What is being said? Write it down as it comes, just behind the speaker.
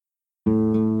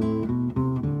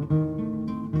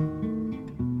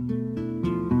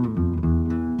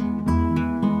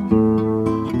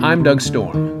I'm Doug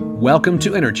Storm. Welcome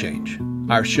to Interchange.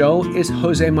 Our show is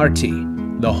Jose Marti,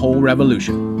 The Whole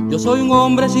Revolution. Yo soy un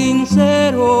hombre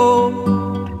sincero,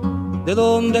 de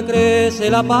donde crece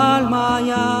la palma y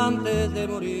antes de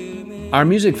morirme. Our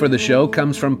music for the show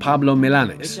comes from Pablo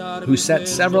Milanes, who set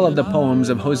several of the poems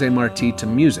of Jose Marti to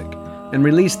music and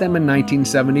released them in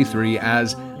 1973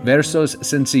 as Versos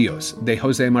Sencillos de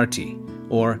Jose Marti,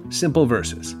 or Simple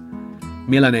Verses.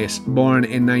 Milanes, born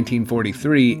in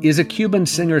 1943, is a Cuban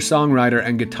singer-songwriter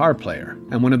and guitar player,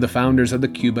 and one of the founders of the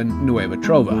Cuban Nueva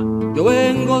Trova. Yo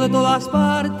vengo de todas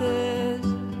partes.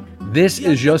 This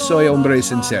is Yo Soy Hombre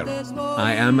Sincero,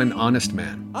 I Am an Honest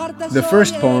Man, the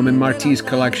first poem in Marti's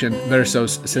collection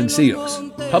Versos Sencillos,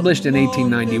 published in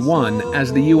 1891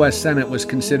 as the U.S. Senate was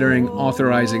considering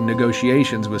authorizing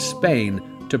negotiations with Spain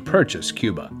to purchase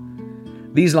Cuba.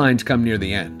 These lines come near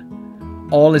the end.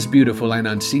 All is beautiful and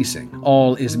unceasing,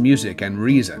 all is music and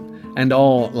reason, and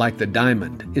all, like the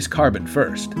diamond, is carbon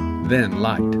first, then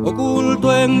light.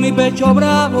 Oculto en mi pecho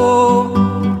bravo,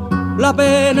 la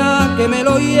pena que me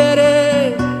lo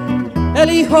hiere, el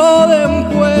hijo de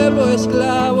un pueblo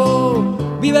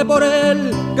esclavo, vive por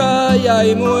él, calla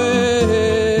y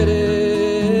muere.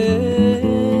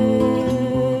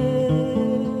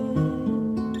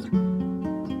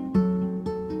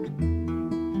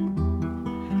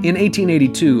 In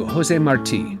 1882, Jose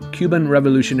Marti, Cuban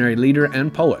revolutionary leader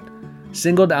and poet,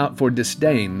 singled out for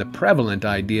disdain the prevalent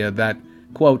idea that,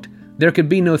 quote, there could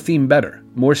be no theme better,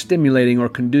 more stimulating or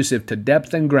conducive to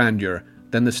depth and grandeur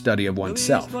than the study of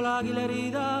oneself.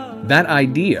 That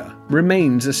idea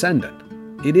remains ascendant.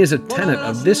 It is a tenet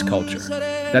of this culture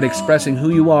that expressing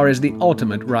who you are is the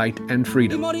ultimate right and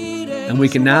freedom. And we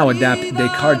can now adapt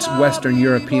Descartes' Western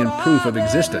European proof of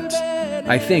existence,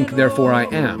 I think, therefore I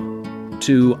am,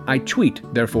 to I tweet,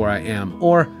 therefore I am,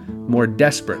 or, more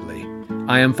desperately,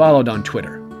 I am followed on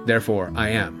Twitter, therefore I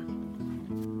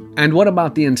am. And what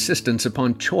about the insistence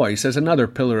upon choice as another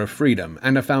pillar of freedom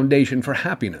and a foundation for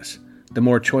happiness? The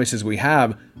more choices we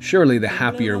have, surely the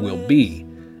happier we'll be,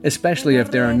 especially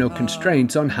if there are no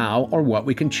constraints on how or what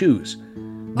we can choose.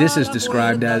 This is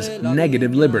described as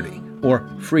negative liberty, or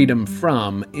freedom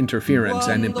from interference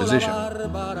and imposition.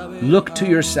 Look to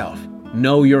yourself,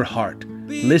 know your heart,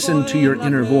 listen to your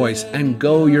inner voice, and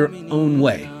go your own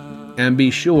way, and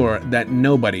be sure that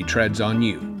nobody treads on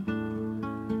you.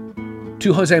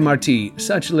 To Jose Marti,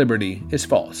 such liberty is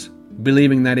false,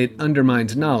 believing that it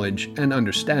undermines knowledge and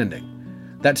understanding,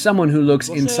 that someone who looks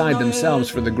inside themselves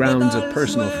for the grounds of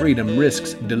personal freedom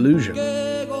risks delusion.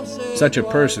 Such a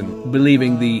person,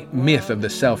 believing the myth of the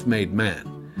self-made man,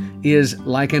 is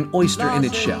like an oyster in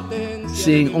its shell,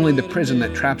 seeing only the prison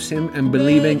that traps him and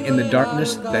believing in the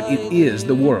darkness that it is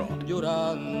the world.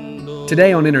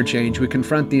 Today on Interchange, we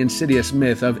confront the insidious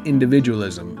myth of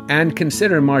individualism and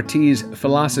consider Marti's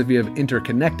philosophy of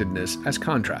interconnectedness as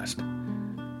contrast.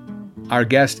 Our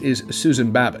guest is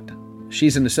Susan Babbitt.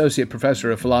 She's an associate professor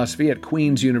of philosophy at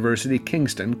Queen's University,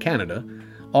 Kingston, Canada,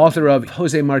 author of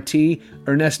Jose Marti,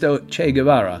 Ernesto Che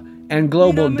Guevara, and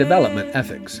Global Development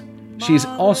Ethics. She's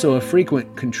also a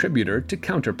frequent contributor to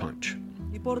Counterpunch.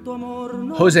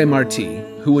 Jose Marti,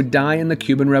 who would die in the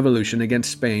Cuban Revolution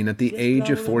against Spain at the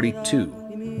age of 42,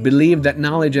 believed that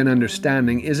knowledge and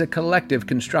understanding is a collective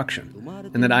construction,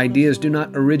 and that ideas do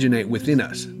not originate within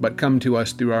us, but come to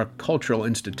us through our cultural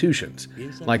institutions,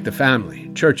 like the family,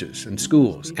 churches, and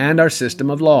schools, and our system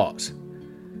of laws.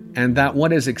 And that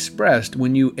what is expressed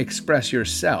when you express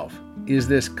yourself is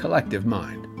this collective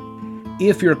mind.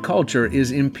 If your culture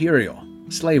is imperial,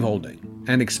 slaveholding,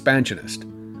 and expansionist,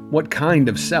 what kind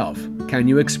of self can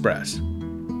you express?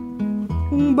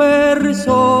 Un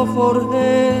verso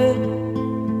forjé,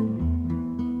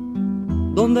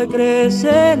 donde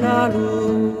crece la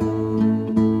luz.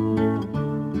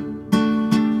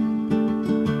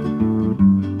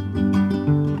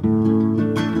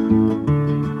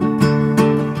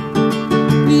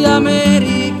 Y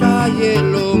América y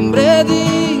el hombre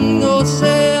digno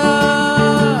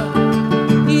sea,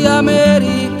 y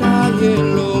América y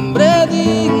el hombre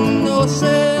digno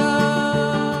sea.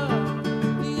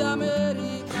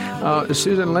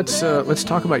 Susan, let's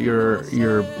talk about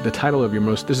the title of your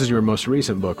most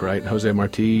recent book, right? Jose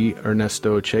Marti,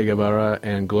 Ernesto Che Guevara,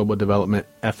 and Global Development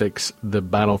Ethics: The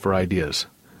Battle for Ideas.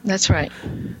 That's right.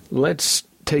 Let's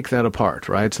take that apart,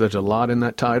 right? So there's a lot in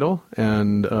that title,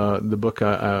 and the book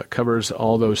covers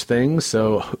all those things.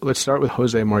 So let's start with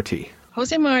Jose Marti.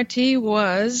 Jose Marti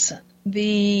was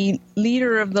the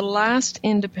leader of the last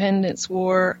independence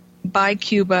war by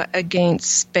Cuba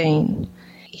against Spain.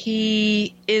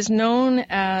 He is known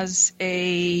as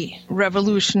a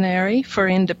revolutionary for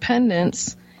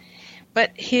independence,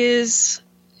 but his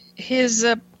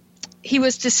he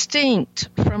was distinct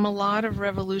from a lot of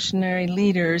revolutionary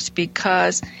leaders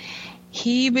because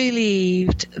he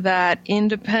believed that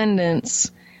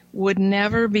independence would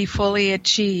never be fully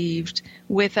achieved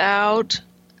without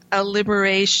a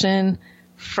liberation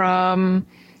from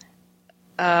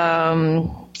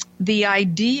the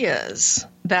ideas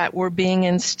that were being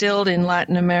instilled in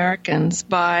Latin Americans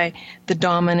by the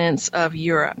dominance of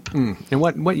Europe. And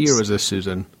what year was this,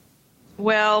 Susan?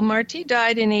 Well, Martí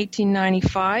died in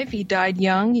 1895. He died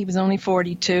young. He was only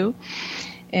 42.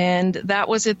 And that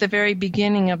was at the very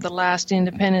beginning of the last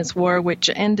independence war, which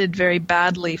ended very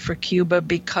badly for Cuba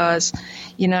because the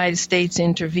United States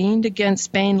intervened against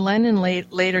Spain. Lenin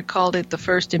later called it the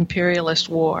First Imperialist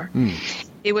War.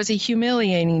 It was a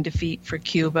humiliating defeat for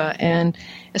Cuba. And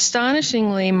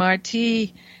astonishingly,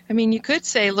 Martí, I mean, you could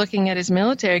say, looking at his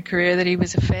military career, that he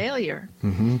was a failure.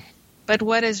 Mm-hmm. But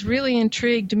what has really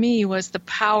intrigued me was the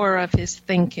power of his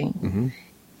thinking. Mm-hmm.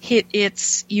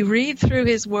 You read through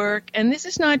his work, and this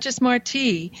is not just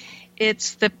Martí,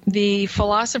 it's the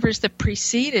philosophers that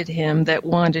preceded him that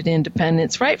wanted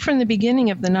independence right from the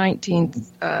beginning of the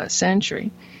 19th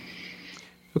century.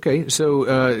 Okay, so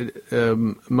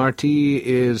Martí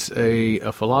is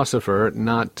a philosopher,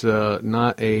 not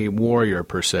a warrior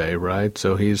per se, right?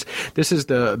 So this is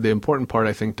the important part,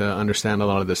 I think, to understand a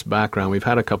lot of this background. We've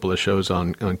had a couple of shows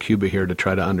on Cuba here to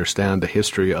try to understand the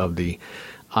history of the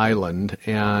island,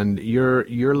 and you're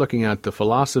looking at the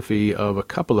philosophy of a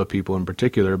couple of people in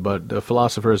particular, but the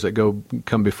philosophers that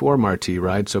come before Martí,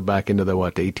 right? So back into the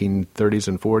 1830s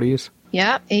and 40s.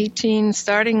 Yeah,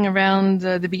 starting around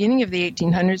the beginning of the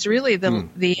 1800s, really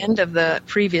the end of the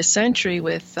previous century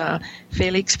with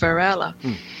Félix Varela.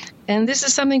 And this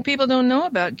is something people don't know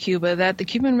about Cuba, that the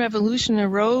Cuban Revolution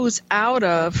arose out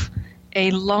of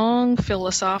a long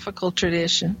philosophical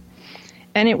tradition,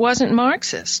 and it wasn't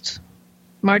Marxist.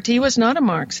 Martí was not a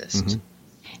Marxist. Mm-hmm.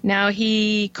 Now,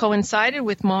 he coincided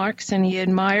with Marx and he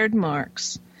admired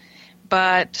Marx,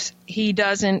 but he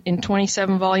doesn't, in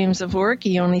 27 volumes of work,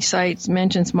 he only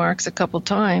mentions Marx a couple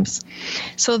times.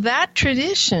 So that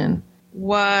tradition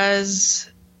was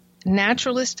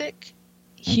naturalistic,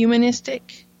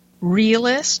 humanistic,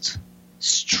 realist,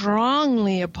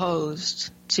 strongly opposed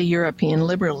to European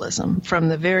liberalism from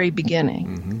the very beginning.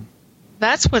 Mm-hmm.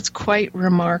 That's what's quite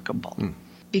remarkable.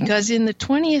 Because in the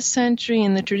 20th century,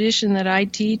 in the tradition that I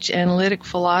teach, analytic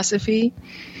philosophy,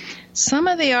 some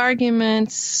of the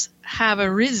arguments have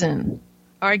arisen,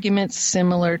 arguments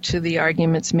similar to the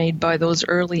arguments made by those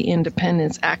early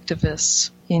independence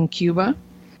activists in Cuba,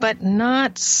 but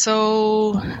not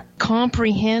so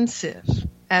comprehensive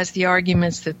as the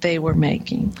arguments that they were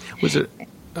making. Was it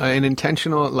an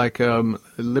intentional,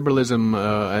 liberalism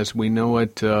as we know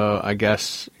it, I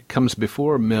guess, comes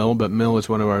before Mill, but Mill is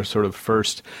one of our sort of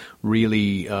first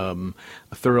really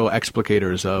thorough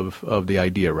explicators of the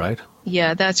idea, right?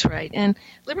 Yeah, that's right. And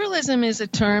liberalism is a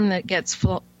term that gets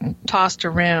tossed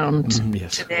around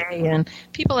today, and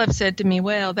people have said to me,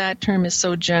 well, that term is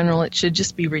so general, it should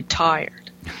just be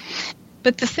retired.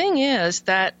 But the thing is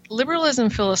that liberalism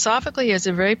philosophically is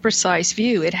a very precise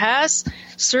view. It has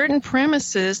certain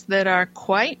premises that are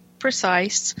quite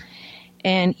precise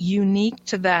and unique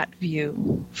to that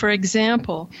view. For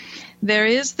example, there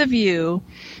is the view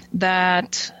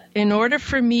that in order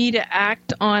for me to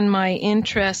act on my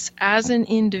interests as an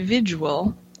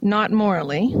individual, not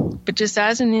morally, but just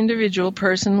as an individual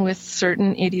person with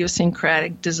certain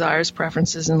idiosyncratic desires,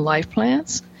 preferences, and life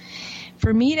plans,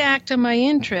 for me to act on my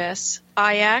interests,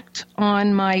 I act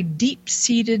on my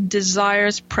deep-seated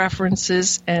desires,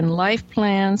 preferences, and life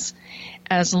plans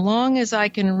as long as I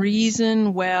can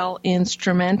reason well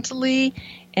instrumentally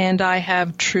and I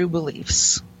have true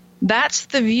beliefs. That's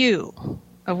the view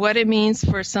of what it means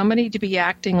for somebody to be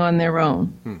acting on their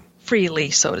own, freely,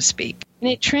 so to speak.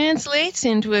 And it translates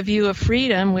into a view of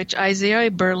freedom, which Isaiah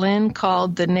Berlin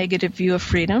called the negative view of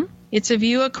freedom. It's a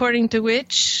view according to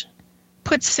which,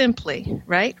 put simply,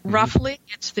 right, roughly,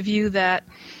 it's the view that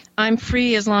I'm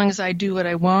free as long as I do what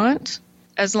I want,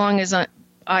 as long as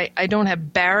I don't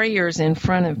have barriers in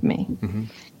front of me. Mm-hmm.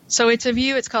 So it's a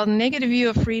view, it's called negative view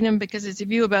of freedom because it's a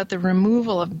view about the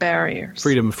removal of barriers.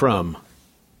 Freedom from.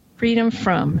 Freedom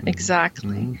from,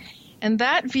 exactly. Mm-hmm. And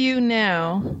that view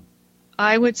now,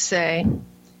 I would say,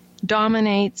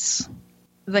 dominates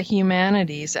the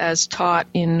humanities as taught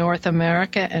in North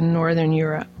America and Northern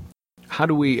Europe. How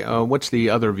do we, what's the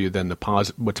other view then,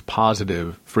 what's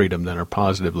positive freedom then, or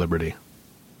positive liberty?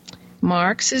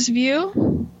 Marx's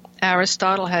view,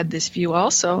 Aristotle had this view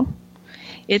also.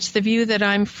 It's the view that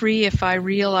I'm free if I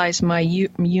realize my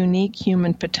unique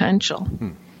human potential.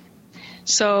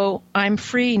 So I'm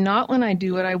free not when I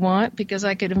do what I want, because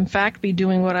I could in fact be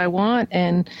doing what I want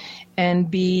and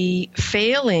be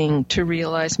failing to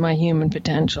realize my human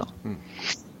potential.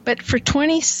 But for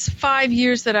 25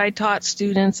 years that I taught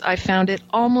students, I found it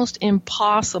almost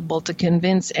impossible to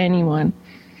convince anyone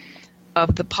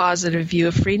of the positive view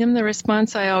of freedom. The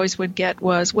response I always would get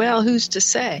was, well, who's to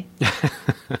say?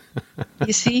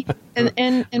 You see? And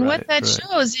right, what that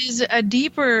shows is a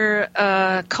deeper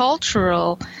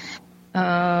cultural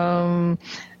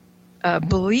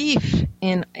belief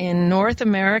in North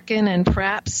American and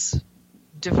perhaps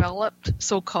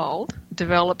so-called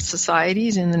developed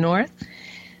societies in the North,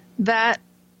 that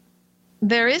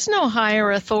there is no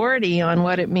higher authority on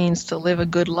what it means to live a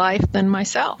good life than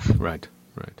myself. Right.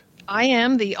 I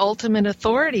am the ultimate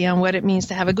authority on what it means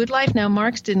to have a good life. Now,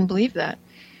 Marx didn't believe that,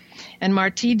 and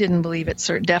Marti didn't believe it,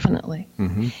 definitely.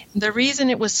 Mm-hmm. The reason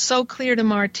it was so clear to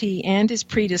Marti and his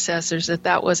predecessors that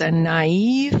that was a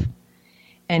naive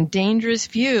and dangerous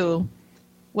view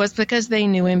was because they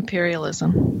knew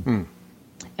imperialism.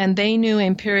 And they knew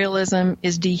imperialism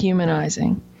is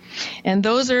dehumanizing. And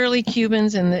those early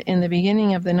Cubans in the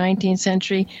beginning of the 19th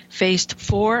century faced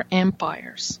 4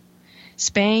 empires: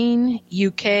 Spain,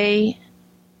 UK,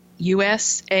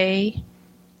 USA,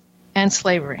 and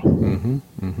slavery.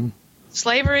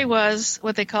 Slavery was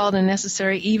what they called a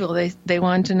necessary evil. They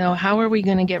wanted to know, how are we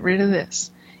going to get rid of this?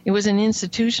 It was an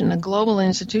institution, a global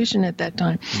institution at that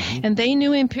time. And they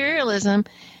knew imperialism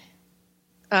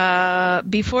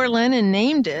before Lenin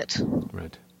named it.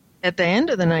 Right. At the end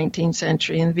of the 19th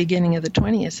century and the beginning of the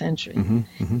 20th century.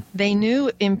 They knew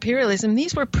imperialism.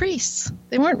 These were priests.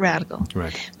 They weren't radical.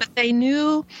 Right. But they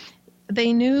knew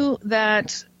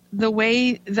that the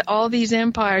way all these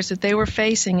empires that they were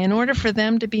facing, in order for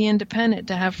them to be independent,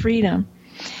 to have freedom,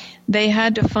 they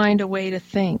had to find a way to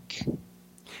think.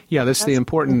 Yeah, that's the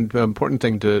important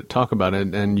thing to talk about,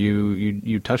 and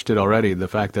you touched it already. The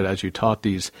fact that as you taught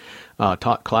these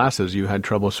classes, you had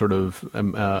trouble sort of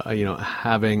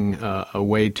having a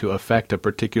way to affect a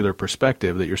particular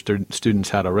perspective that your students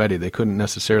had already. They couldn't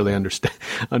necessarily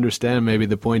understand maybe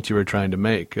the points you were trying to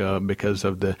make because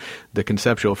of the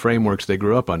conceptual frameworks they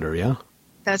grew up under. Yeah.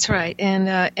 That's right,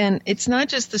 and it's not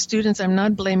just the students. I'm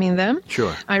not blaming them.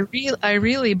 Sure. I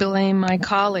really blame my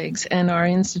colleagues and our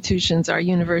institutions, our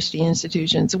university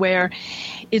institutions, where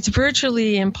it's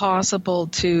virtually impossible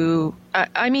to.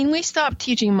 We stopped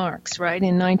teaching Marx, right,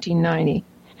 in 1990.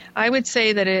 I would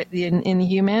say that in the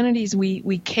humanities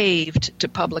we caved to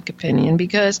public opinion,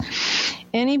 because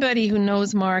anybody who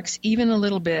knows Marx even a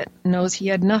little bit knows he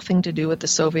had nothing to do with the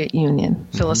Soviet Union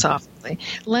philosophically.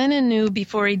 Lenin knew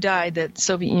before he died that the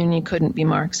Soviet Union couldn't be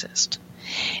Marxist.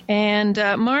 And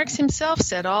Marx himself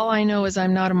said, all I know is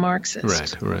I'm not a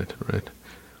Marxist. Right.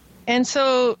 And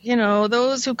so,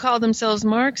 those who called themselves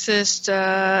Marxist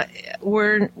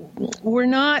were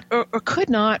not or could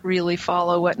not really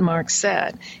follow what Marx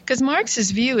said, because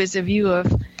Marx's view is a view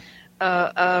of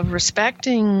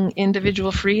respecting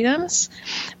individual freedoms,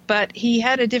 but he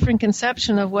had a different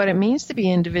conception of what it means to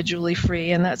be individually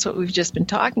free, and that's what we've just been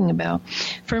talking about.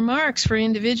 For Marx, for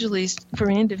individuals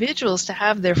to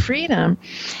have their freedom,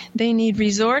 they need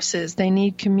resources, they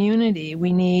need community,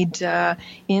 we need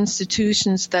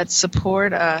institutions that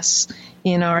support us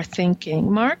in our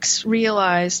thinking. Marx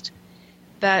realized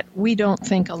that we don't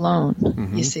think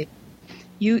alone, you see.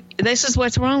 This is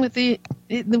what's wrong with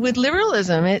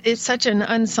liberalism. It's such an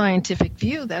unscientific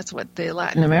view. That's what the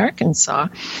Latin Americans saw.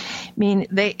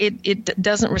 It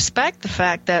doesn't respect the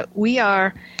fact that we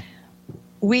are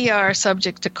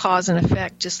subject to cause and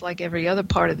effect, just like every other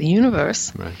part of the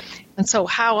universe. Right. And so,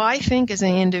 how I think as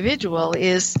an individual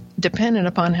is dependent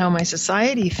upon how my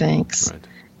society thinks. Right.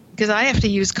 Because I have to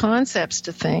use concepts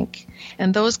to think,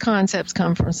 and those concepts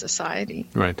come from society.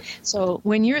 Right. So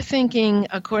when you're thinking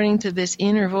according to this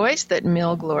inner voice that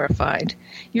Mill glorified,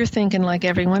 you're thinking like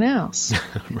everyone else.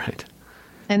 Right.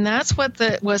 And that's what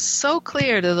was so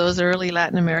clear to those early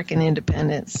Latin American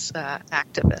independence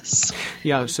activists.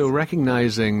 Yeah. So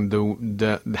recognizing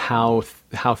the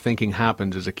how thinking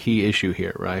happens is a key issue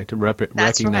here, right?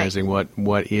 Recognizing right.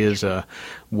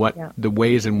 what the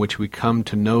ways in which we come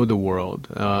to know the world,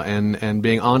 and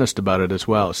being honest about it as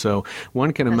well. So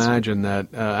one can imagine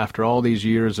that after all these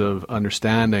years of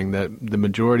understanding, that the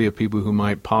majority of people who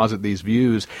might posit these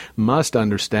views must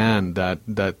understand that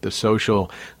the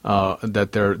social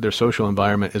that their social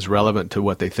environment is relevant to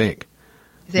what they think.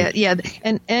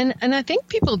 And I think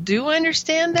people do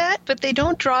understand that, but they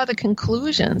don't draw the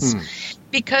conclusions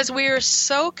because we are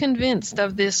so convinced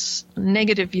of this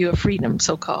negative view of freedom,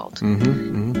 so-called.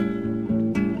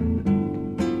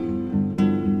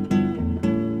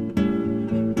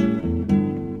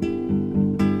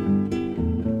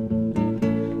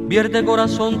 Vierte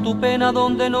corazón tu pena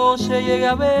donde no se llegue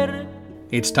a ver.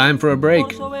 It's time for a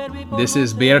break. This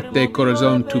is Vierte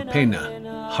Corazón tu Pena.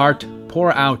 Heart,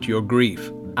 pour out your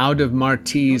grief. Out of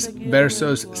Martí's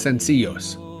Versos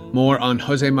Sencillos. More on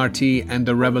Jose Martí and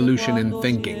the revolution in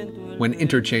thinking when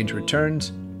Interchange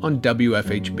returns on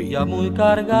WFHB. Ya muy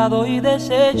cargado y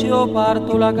deshecho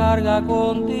parto la carga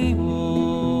contigo.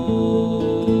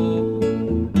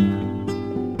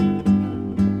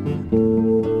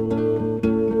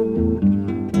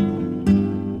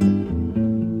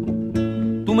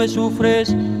 Tú me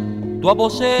sufres, tú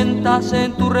aposentas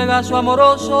en tu regazo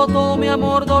amoroso todo mi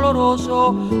amor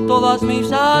doloroso, todas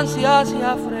mis ansias y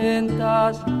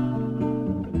afrentas.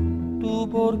 Tú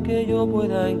porque yo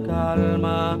pueda en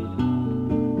calma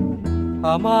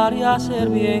amar y hacer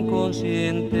bien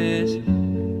conscientes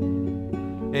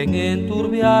en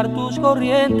enturbiar tus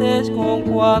corrientes con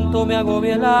cuanto me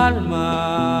agobia el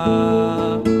alma.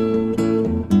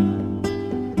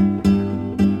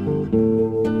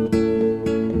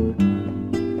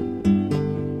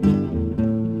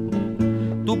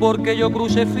 Tú porque yo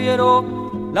cruce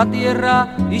fiero la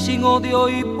tierra y sin odio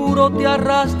y puro te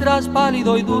arrastras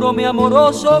pálido y duro mi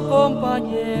amoroso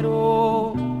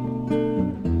compañero.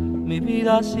 Mi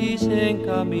vida así se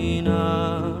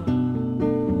encamina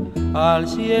al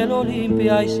cielo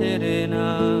limpia y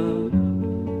serena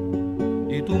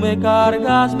y tú me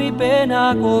cargas mi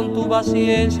pena con tu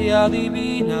paciencia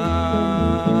divina.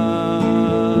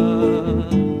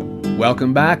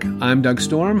 Welcome back. I'm Doug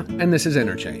Storm, and this is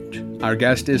Interchange. Our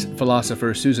guest is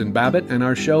philosopher Susan Babbitt, and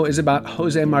our show is about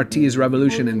Jose Martí's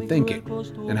revolution in thinking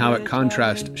and how it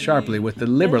contrasts sharply with the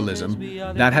liberalism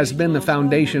that has been the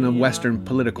foundation of Western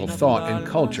political thought and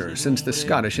culture since the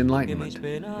Scottish Enlightenment.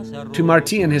 To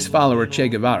Martí and his follower Che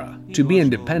Guevara, to be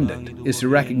independent is to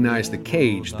recognize the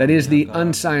cage that is the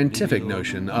unscientific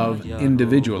notion of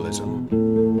individualism.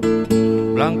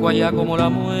 Blanco allá como la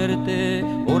muerte,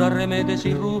 ora remetes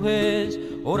y ruges,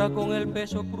 ora con el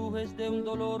peso crujes de un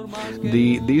dolor más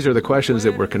que... These are the questions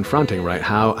that we're confronting, right?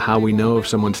 How we know if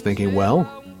someone's thinking well,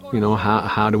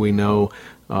 how do we know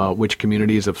which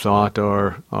communities of thought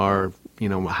are how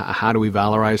do we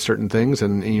valorize certain things?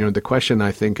 And the question,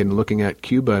 I think, in looking at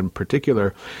Cuba in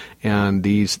particular and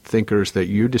these thinkers that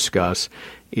you discuss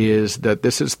is that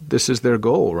this is their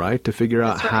goal, right? To figure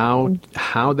out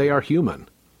how they are human.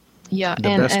 Yeah,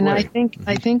 and I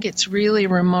think it's really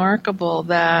remarkable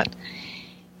that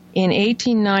in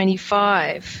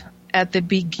 1895, at the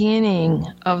beginning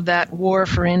of that war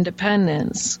for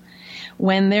independence,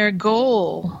 when their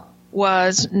goal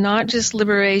was not just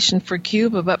liberation for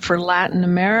Cuba, but for Latin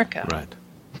America. Right.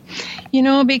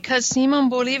 Because Simón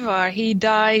Bolívar, he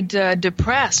died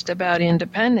depressed about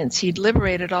independence. He'd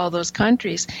liberated all those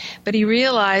countries, but he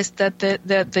realized that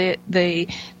the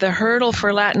hurdle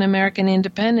for Latin American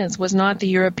independence was not the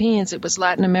Europeans; it was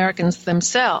Latin Americans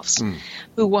themselves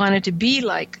who wanted to be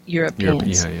like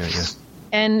Europeans. Yeah.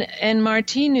 And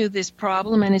Martí knew this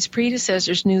problem, and his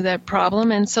predecessors knew that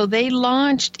problem, and so they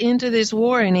launched into this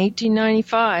war in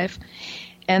 1895.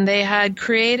 And they had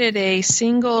created a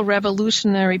single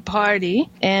revolutionary party.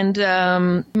 And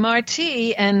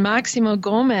Martí and Máximo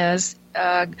Gómez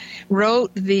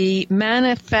wrote the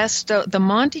manifesto, the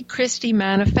Monte Cristi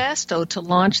Manifesto, to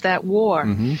launch that war.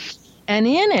 Mm-hmm. And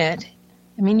in it,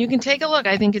 you can take a look.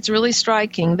 I think it's really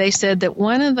striking. They said that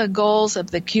one of the goals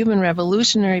of the Cuban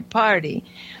Revolutionary Party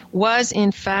was,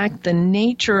 in fact, the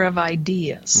nature of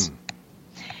ideas.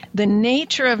 The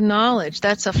nature of knowledge,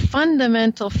 that's a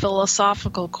fundamental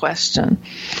philosophical question.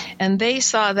 And they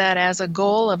saw that as a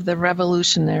goal of the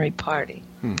Revolutionary Party.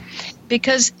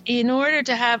 Because they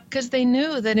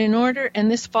knew that and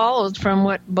this followed from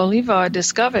what Bolivar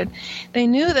discovered, they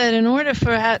knew that in order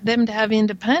for them to have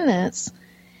independence,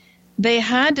 they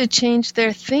had to change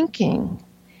their thinking.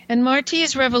 And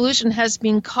Martí's revolution has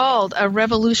been called a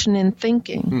revolution in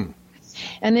thinking.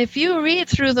 And if you read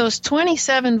through those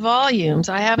 27 volumes,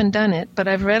 I haven't done it, but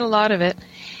I've read a lot of it,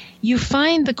 you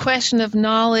find the question of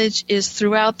knowledge is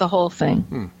throughout the whole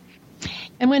thing.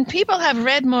 And when people have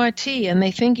read Martí and they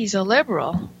think he's a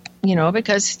liberal,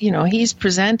 because, he's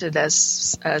presented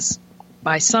as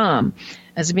by some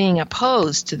as being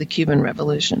opposed to the Cuban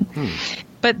Revolution.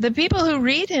 But the people who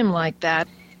read him like that,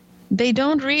 they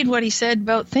don't read what he said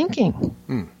about thinking.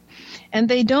 And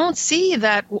they don't see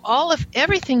that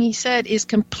everything he said is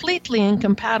completely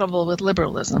incompatible with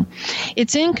liberalism.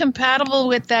 It's incompatible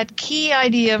with that key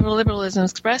idea of liberalism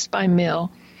expressed by Mill,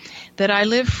 that I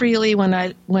live freely when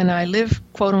I live,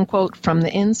 quote unquote, from the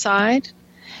inside,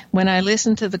 when I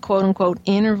listen to the quote unquote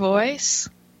inner voice,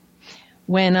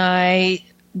 when I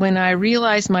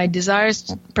realize my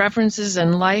desires, preferences,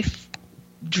 and life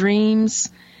dreams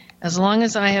as long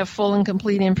as I have full and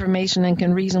complete information and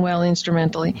can reason well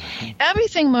instrumentally.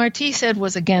 Everything Martí said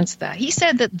was against that. He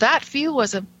said that view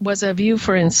was a view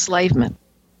for enslavement.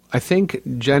 I think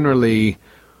generally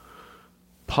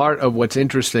part of what's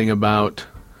interesting about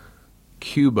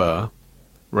Cuba,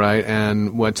 right,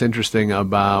 and what's interesting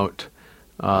about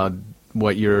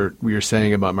what you're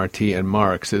saying about Martí and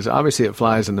Marx is obviously it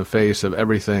flies in the face of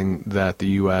everything that the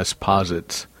U.S.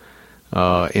 posits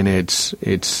in its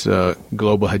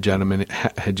global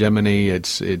hegemony,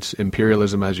 its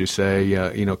imperialism, as you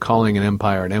say. Calling an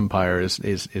empire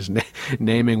is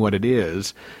naming what it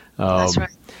is. That's right.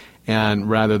 And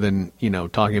rather than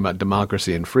talking about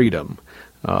democracy and freedom,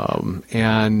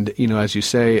 and as you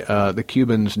say, the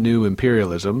Cubans knew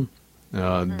imperialism.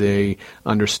 They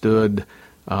understood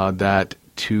that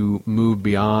to move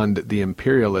beyond the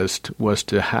imperialist was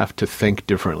to have to think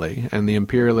differently, and the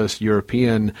imperialist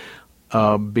European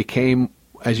became,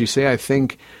 as you say, I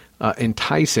think,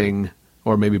 enticing,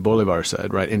 or maybe Bolivar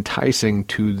said, right, enticing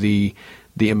to the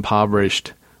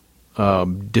impoverished,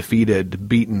 defeated,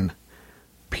 beaten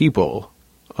people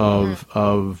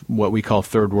of what we call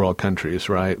third world countries,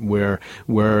 right, where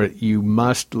you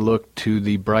must look to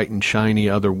the bright and shiny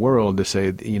other world to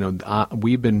say,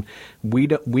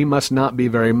 we must not be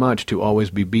very much to always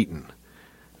be beaten.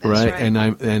 Right?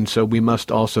 And so we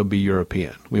must also be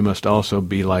European. We must also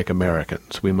be like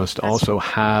Americans. We must also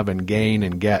have and gain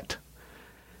and get.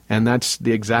 And that's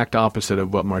the exact opposite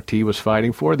of what Martí was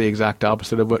fighting for, the exact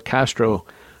opposite of what Castro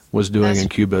was doing in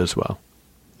Cuba as well.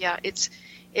 Yeah,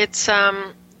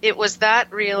 it was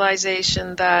that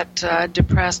realization that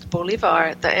depressed Bolivar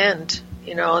at the end,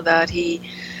 that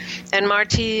and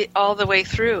Martí all the way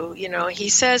through, he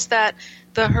says that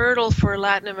the hurdle for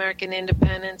Latin American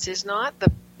independence is not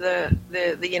the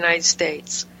United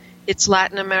States. It's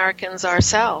Latin Americans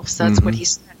ourselves. That's what he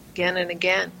said again and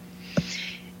again.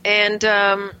 And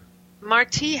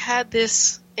Martí had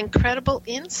this incredible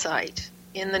insight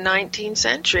in the 19th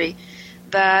century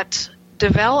that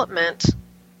development,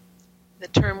 the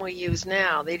term we use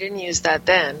now, they didn't use that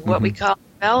then, what we call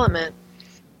development,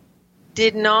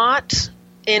 did not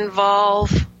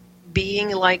involve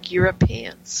being like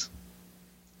Europeans.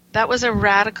 That was a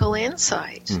radical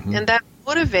insight, and that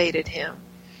motivated him.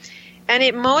 And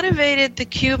it motivated the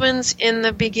Cubans in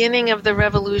the beginning of the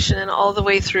revolution and all the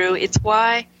way through. It's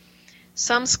why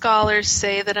some scholars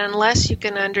say that unless you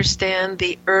can understand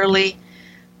the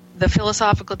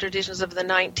philosophical traditions of the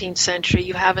 19th century,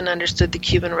 you haven't understood the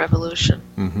Cuban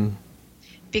Revolution.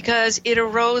 Because it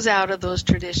arose out of those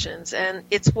traditions. And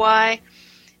it's why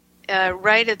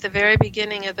right at the very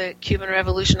beginning of the Cuban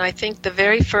Revolution, I think the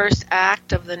very first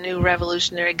act of the new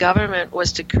revolutionary government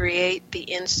was to create the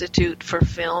Institute for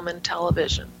Film and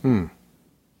Television.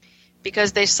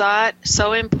 Because they saw it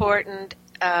so important,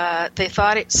 they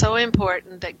thought it so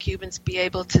important that Cubans be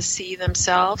able to see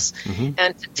themselves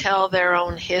and to tell their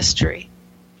own history.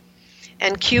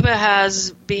 And Cuba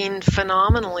has been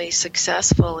phenomenally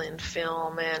successful in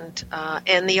film and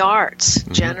the arts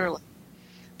generally.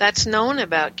 That's known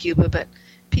about Cuba, but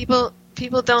people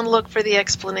don't look for the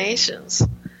explanations.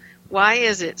 Why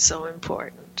is it so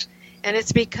important? And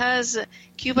it's because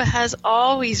Cuba has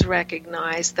always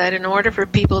recognized that in order for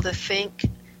people to think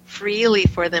freely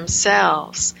for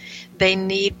themselves, they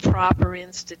need proper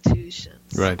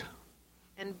institutions. Right.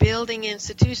 And building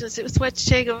institutions, it was what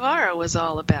Che Guevara was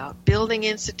all about. Building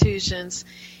institutions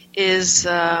is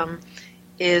a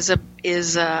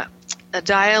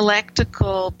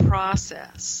dialectical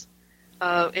process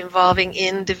involving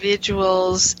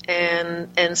individuals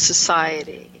and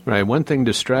society. Right. One thing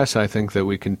to stress, I think, that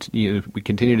we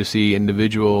continue to see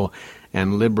individual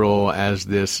and liberal as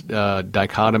this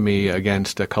dichotomy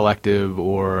against a collective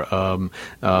or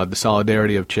the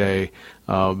solidarity of Che,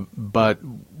 but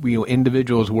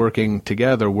individuals working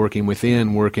together, working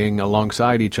within, working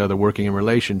alongside each other, working in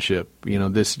relationship.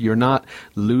 You're not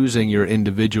losing your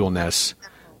individualness.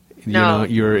 No.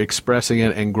 You're expressing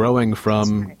it and growing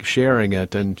from sharing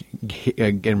it and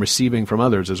receiving from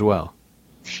others as well.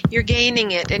 You're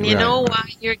gaining it, and you know why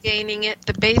you're gaining it?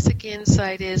 The basic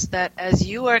insight is that as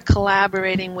you are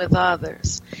collaborating with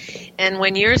others, and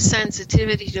when your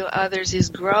sensitivity to others is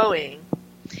growing,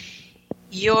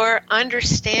 your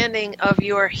understanding of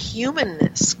your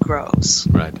humanness grows.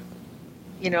 Right.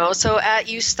 So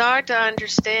you start to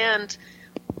understand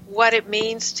what it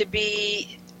means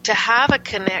to have a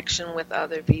connection with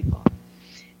other people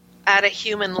at a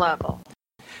human level.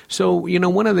 So,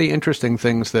 one of the interesting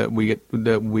things that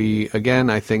we again,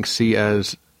 I think, see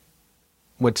as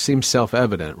what seems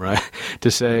self-evident, right?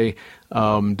 To say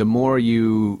the more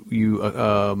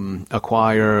you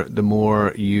acquire, the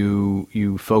more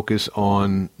you focus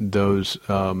on those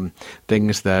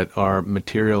things that are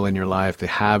material in your life, the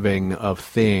having of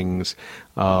things,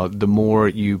 the more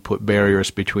you put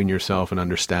barriers between yourself and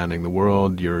understanding the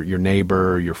world, your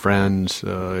neighbor, your friends,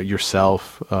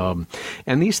 yourself.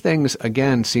 And these things,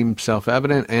 again, seem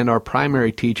self-evident and are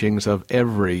primary teachings of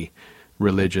every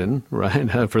religion,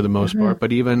 right, for the most part,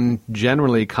 but even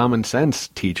generally common sense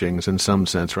teachings in some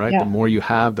sense, right? The more you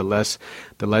have, the less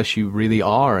you really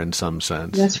are in some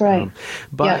sense. That's right.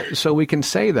 So we can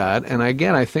say that, and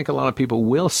again, I think a lot of people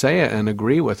will say it and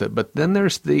agree with it, but then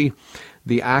there's the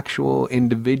actual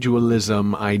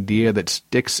individualism idea that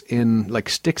sticks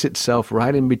itself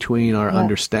right in between our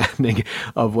understanding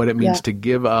of what it means to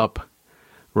give up,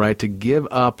 right? To give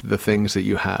up the things that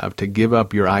you have, to give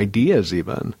up your ideas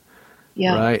even.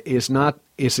 Right?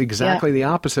 It's exactly the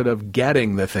opposite of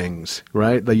getting the things,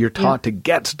 right? That you're taught to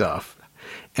get stuff.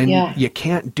 And you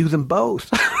can't do them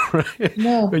both, right?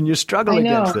 No. And you struggle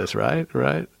against this, right?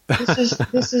 Right.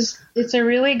 It's a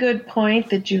really good point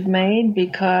that you've made,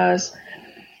 because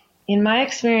in my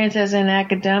experience as an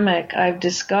academic, I've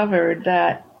discovered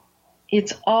that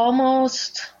it's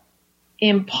almost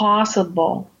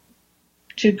impossible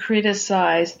to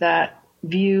criticize that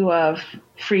view of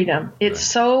freedom. It's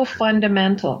so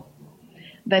fundamental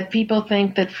that people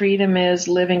think that freedom is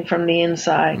living from the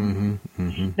inside.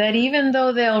 That even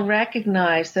though they'll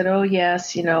recognize that, oh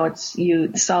yes,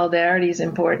 solidarity is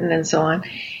important and so on.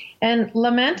 And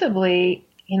lamentably,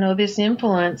 this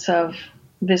influence of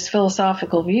this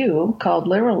philosophical view called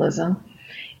liberalism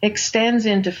extends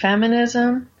into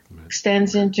feminism,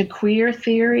 extends into queer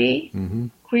theory.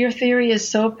 Queer theory is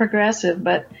so progressive,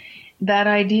 but that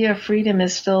idea of freedom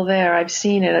is still there. I've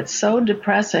seen it. It's so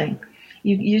depressing.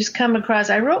 You just come across,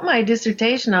 I wrote my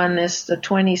dissertation on this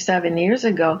 27 years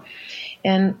ago,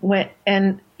 and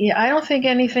I don't think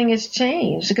anything has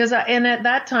changed, because and at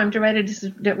that time to write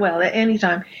at any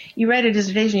time you write a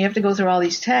dissertation, you have to go through all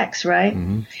these texts, right?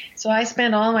 So I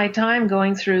spent all my time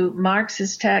going through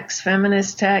Marxist texts,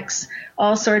 feminist texts,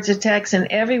 all sorts of texts, and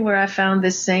everywhere I found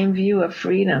this same view of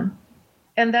freedom.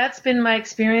 And that's been my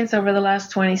experience over the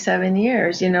last 27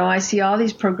 years. I see all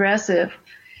these progressive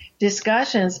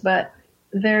discussions, but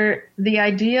the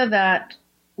idea that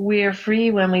we're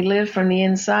free when we live from the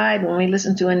inside, when we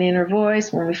listen to an inner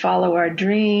voice, when we follow our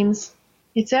dreams,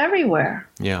 it's everywhere.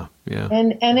 Yeah.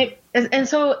 And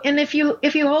if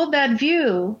you hold that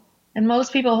view, and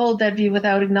most people hold that view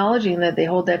without acknowledging that they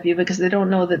hold that view because they don't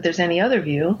know that there's any other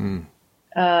view.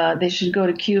 They should go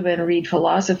to Cuba and read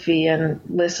philosophy and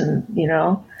listen,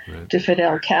 to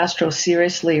Fidel Castro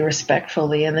seriously,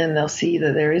 respectfully, and then they'll see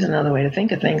that there is another way to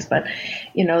think of things. But,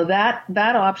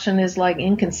 that option is like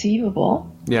inconceivable.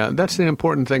 Yeah, that's the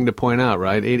important thing to point out,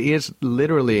 right? It is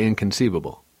literally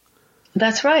inconceivable.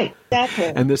 That's right. Exactly.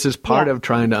 And this is part of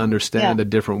trying to understand a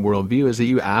different worldview, is that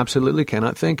you absolutely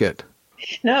cannot think it.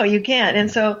 No, you can't. And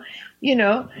so,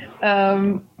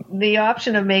 the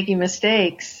option of making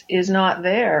mistakes is not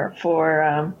there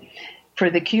for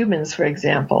the Cubans, for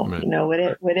example.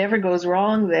 Right. Whatever goes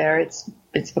wrong there, it's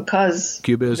because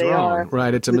Cuba is wrong.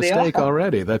 Right, it's a mistake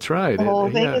already. That's right. The whole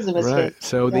thing is a mistake. Right.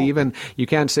 So you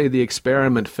can't say the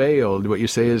experiment failed. What you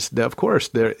say is that, of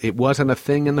course, it wasn't a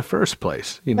thing in the first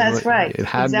place. That's right. It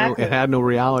had no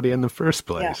reality in the first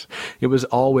place. Yeah. It was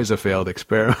always a failed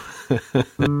experiment.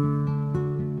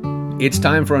 It's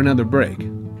time for another break.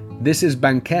 This is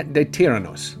Banquet de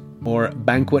Tiranos, or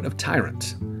Banquet of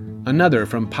Tyrants, another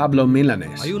from Pablo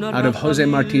Milanés, out of José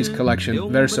Martí's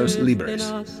collection Versos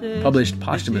Libres, published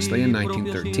posthumously in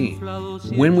 1913.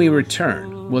 When we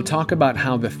return, we'll talk about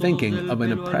how the thinking of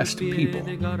an oppressed people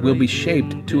will be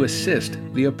shaped to assist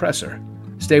the oppressor.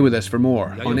 Stay with us for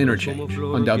more on Interchange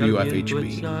on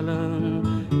WFHB.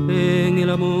 En el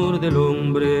amor del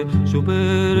hombre su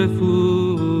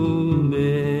perfume.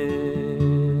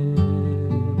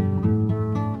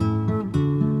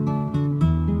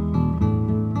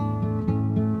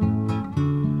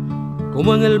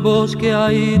 Como en el bosque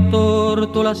hay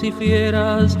tórtolas y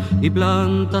fieras y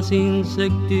plantas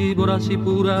insectívoras y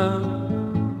pura,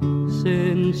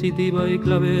 sensitiva y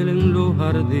clavel en los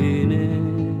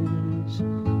jardines.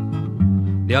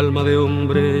 De alma de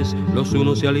hombres los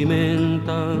unos se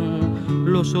alimentan,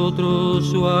 los otros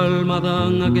su alma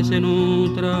dan a que se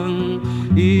nutran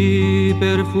y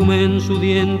perfumen su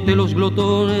diente los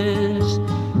glotones,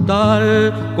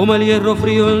 tal como el hierro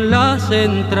frío en las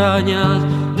entrañas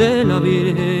de la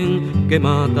Virgen que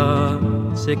mata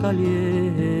se calienta.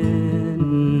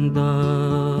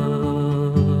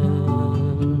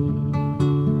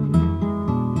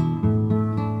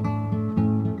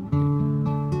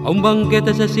 A un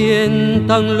banquete se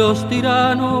sientan los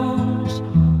tiranos,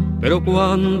 pero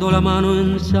cuando la mano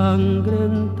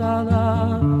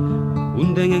ensangrentada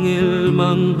hunden en el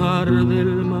manjar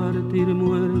del mártir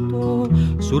muerto,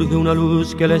 surge una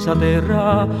luz que les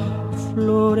aterra.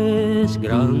 Flores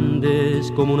grandes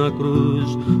como una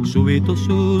cruz, súbito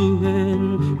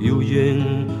surgen y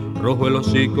huyen, rojo el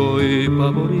hocico y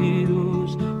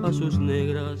pavoridos a sus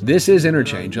negras. This is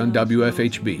Interchange on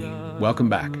WFHB. Welcome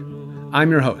back. I'm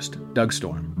your host, Doug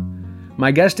Storm.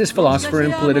 My guest is philosopher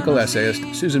and political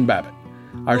essayist Susan Babbitt.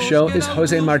 Our show is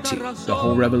Jose Marti, The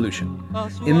Whole Revolution.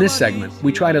 In this segment,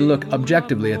 we try to look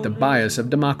objectively at the bias of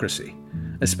democracy,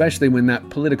 especially when that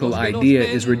political idea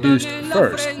is reduced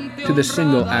first to the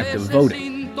single act of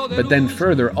voting, but then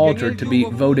further altered to be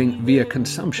voting via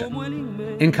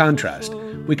consumption. In contrast,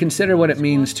 we consider what it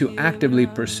means to actively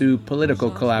pursue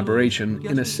political collaboration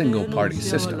in a single-party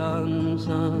system.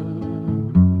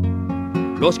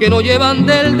 Los que no llevan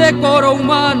del decoro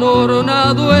humano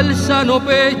ornado el sano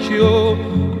pecho,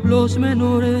 los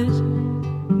menores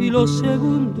y los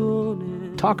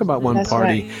segundones. Talk about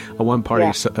one-party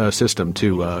system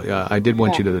too. I did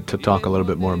want you to talk a little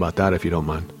bit more about that, if you don't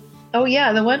mind. Oh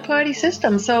yeah, the one-party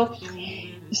system. So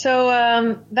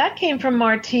that came from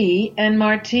Martí, and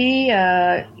Martí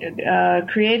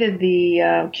created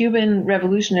the Cuban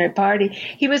Revolutionary Party.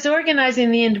 He was organizing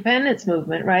the independence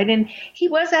movement, right? And he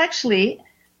was actually,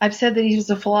 I've said that he was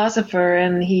a philosopher,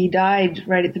 and he died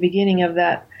right at the beginning of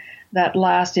that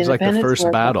last independence. It's like the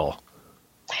first battle.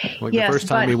 Like yes, the first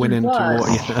time he went into war.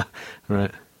 Yeah, right.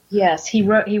 Yes, he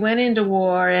went into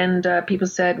war, and people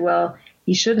said, well,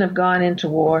 he shouldn't have gone into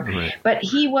war. Right. But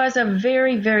he was a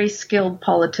very, very skilled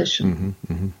politician.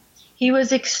 Mm-hmm, mm-hmm. He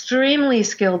was extremely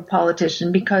skilled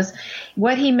politician because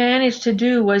what he managed to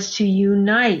do was to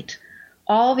unite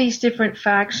all these different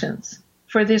factions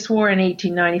for this war in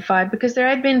 1895, because there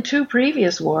had been two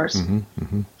previous wars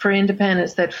for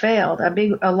independence that failed,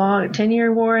 a long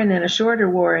 10-year war and then a shorter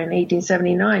war in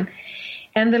 1879.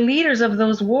 And the leaders of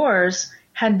those wars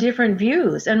had different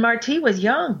views, and Martí was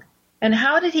young. And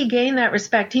how did he gain that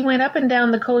respect? He went up and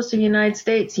down the coast of the United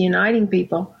States uniting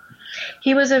people.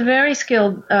 He was a very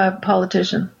skilled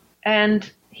politician, and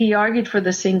he argued for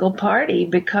the single party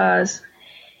because,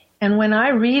 and when I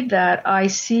read that, I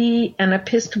see an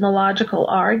epistemological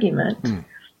argument.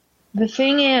 The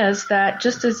thing is that,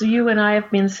 just as you and I have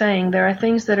been saying, there are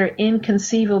things that are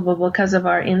inconceivable because of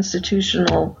our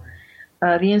institutional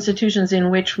the institutions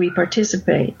in which we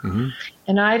participate. Mm-hmm.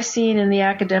 And I've seen in the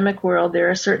academic world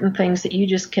there are certain things that you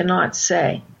just cannot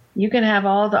say. You can have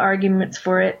all the arguments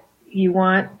for it you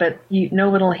want, but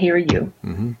no one will hear you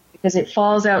because it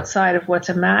falls outside of what's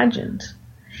imagined.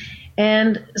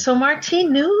 And so Martí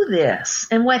knew this.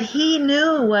 And what he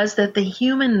knew was that the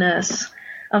humanness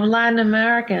of Latin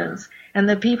Americans and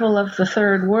the people of the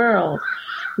Third World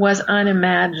was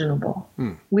unimaginable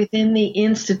within the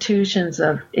institutions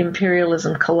of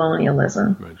imperialism,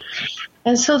 colonialism. Right.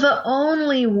 And so the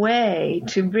only way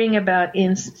to bring about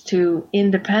to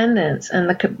independence and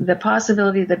the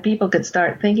possibility that people could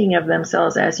start thinking of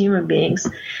themselves as human beings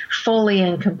fully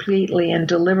and completely and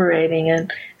deliberating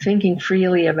and thinking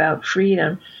freely about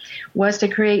freedom was to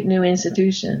create new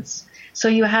institutions. So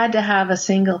you had to have a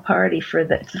single party for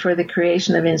the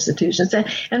creation of institutions.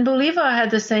 And Bolívar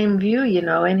had the same view,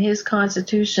 in his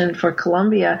constitution for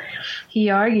Colombia. He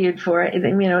argued for it.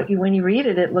 When you read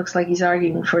it, it looks like he's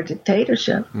arguing for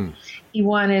dictatorship. He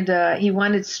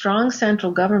wanted strong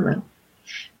central government.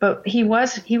 But he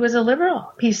was a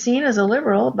liberal. He's seen as a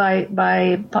liberal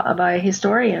by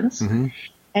historians. Mm-hmm.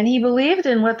 And he believed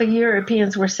in what the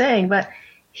Europeans were saying, but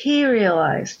he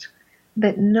realized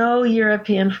that no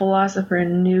European philosopher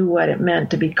knew what it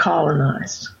meant to be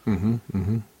colonized,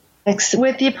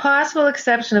 with the possible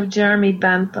exception of Jeremy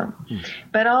Bentham.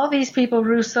 But all these people,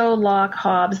 Rousseau, Locke,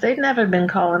 Hobbes, they'd never been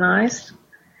colonized.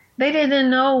 They didn't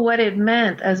know what it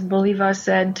meant, as Bolívar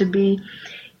said, to be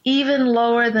even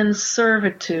lower than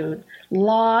servitude,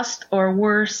 lost or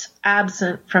worse,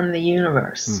 absent from the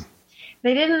universe.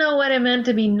 They didn't know what it meant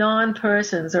to be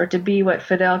non-persons or to be what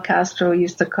Fidel Castro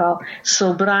used to call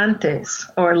sobrantes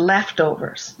or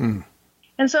leftovers. And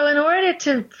so in order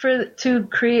to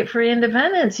create for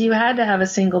independence, you had to have a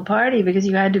single party because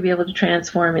you had to be able to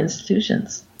transform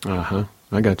institutions. I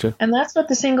gotcha. And that's what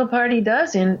the single party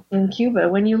does in Cuba.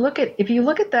 If you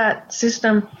look at that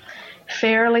system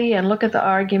fairly and look at the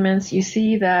arguments, you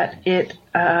see that it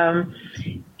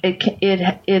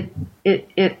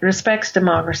respects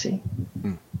democracy.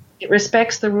 It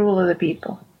respects the rule of the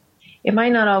people. It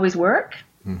might not always work,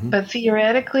 but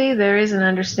theoretically there is an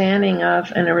understanding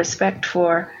of and a respect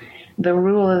for the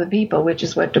rule of the people, which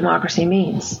is what democracy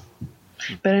means.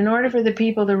 But in order for the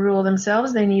people to rule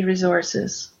themselves, they need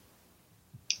resources.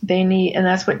 And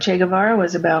that's what Che Guevara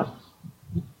was about.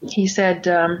 He said,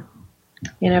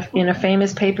 in a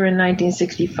famous paper in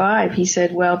 1965, he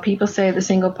said, well, people say the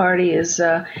single party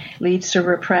leads to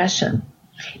repression.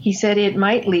 He said it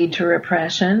might lead to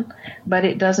repression, but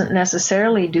it doesn't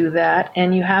necessarily do that.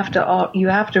 And you have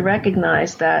to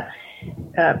recognize that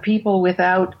people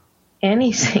without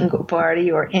any single party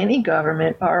or any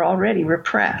government are already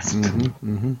repressed.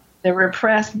 Mm-hmm, mm-hmm. They're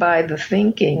repressed by the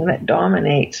thinking that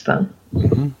dominates them.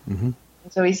 Mm-hmm, mm-hmm.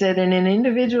 So he said, in an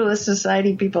individualist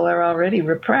society, people are already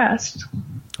repressed.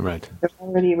 Right. They're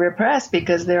already repressed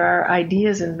because there are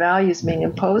ideas and values being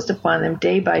imposed upon them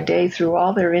day by day through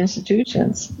all their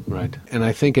institutions. Right. And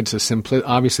I think it's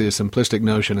obviously a simplistic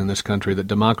notion in this country that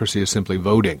democracy is simply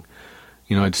voting.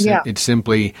 It's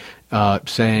simply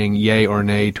saying yay or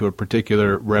nay to a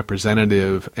particular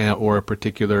representative or a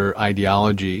particular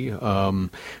ideology.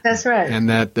 That's right. And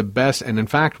that the best, and in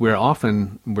fact,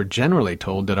 we're generally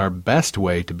told that our best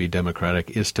way to be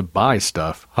democratic is to buy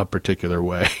stuff a particular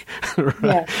way. Right?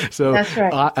 Yeah, so that's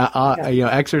right.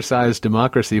 Exercise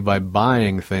democracy by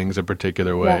buying things a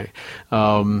particular way.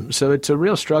 Yeah. So it's a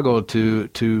real struggle to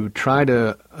try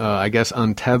to,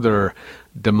 untether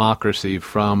democracy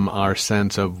from our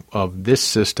sense of this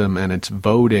system and its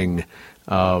voting,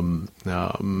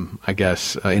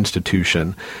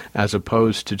 institution, as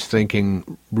opposed to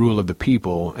thinking rule of the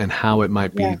people and how it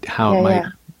might be,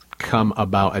 come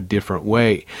about a different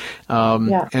way.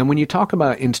 And when you talk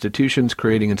about institutions,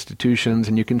 creating institutions,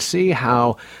 and you can see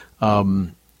how,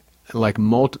 not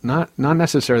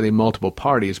necessarily multiple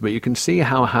parties, but you can see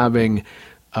how having,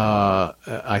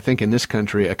 I think in this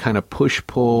country, a kind of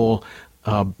push-pull,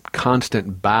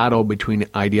 constant battle between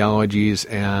ideologies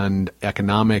and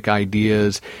economic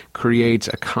ideas creates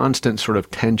a constant sort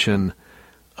of tension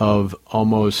of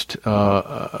almost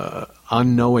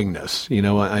unknowingness,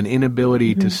 an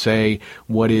inability to say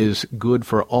what is good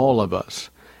for all of us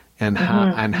and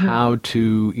how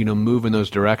to move in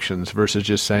those directions versus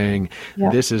just saying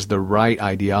this is the right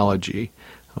ideology.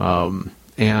 And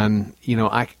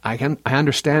I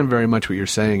understand very much what you're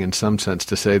saying in some sense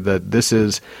to say that this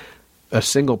is a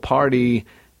single party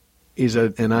is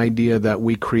an idea that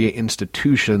we create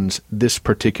institutions this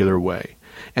particular way.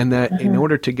 And that in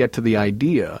order to get to the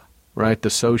idea, right, the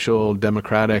social,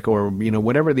 democratic, or,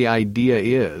 whatever the idea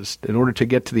is, in order to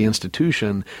get to the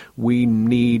institution, we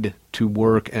need to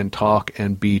work and talk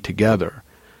and be together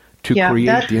to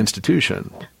create the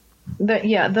institution.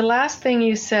 The last thing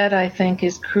you said, I think,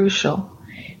 is crucial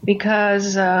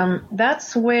because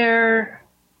that's where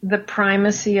the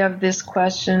primacy of this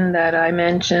question that I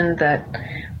mentioned that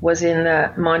was in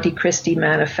the Monte Cristi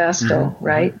Manifesto,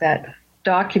 right? That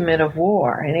document of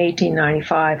war in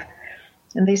 1895.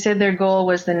 And they said their goal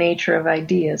was the nature of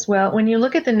ideas. Well, when you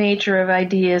look at the nature of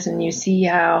ideas and you see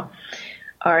how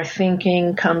our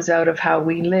thinking comes out of how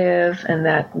we live and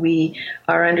that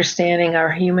our understanding,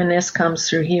 our humanness comes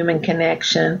through human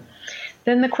connection,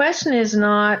 then the question is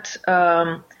not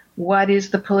what is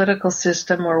the political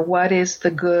system or what is the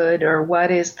good or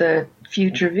what is the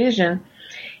future vision.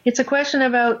 It's a question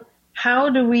about how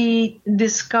do we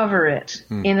discover it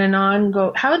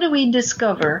how do we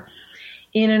discover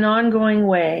in an ongoing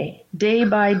way, day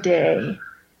by day,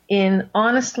 in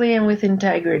honestly and with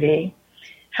integrity,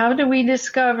 how do we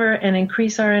discover and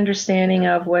increase our understanding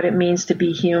of what it means to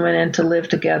be human and to live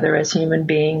together as human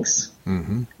beings,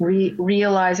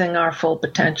 realizing our full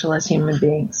potential as human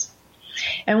beings?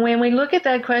 And when we look at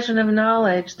that question of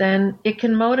knowledge, then it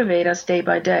can motivate us day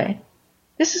by day.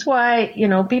 This is why,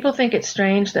 people think it's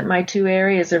strange that my two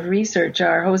areas of research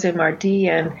are Jose Marti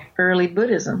and early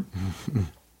Buddhism.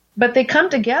 But they come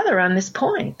together on this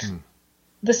point.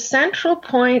 The central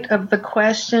point of the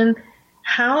question,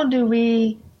 how do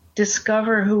we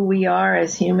discover who we are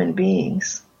as human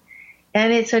beings?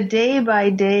 And it's a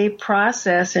day-by-day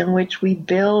process in which we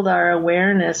build our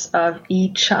awareness of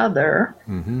each other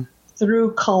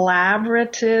through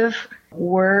collaborative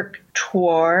work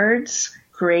towards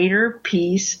greater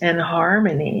peace and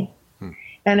harmony.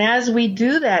 And as we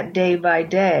do that day by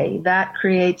day, that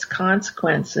creates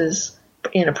consequences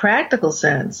in a practical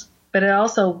sense, but it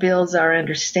also builds our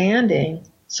understanding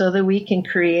so that we can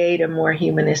create a more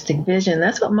humanistic vision.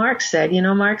 That's what Marx said.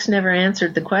 Marx never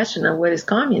answered the question of what is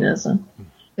communism,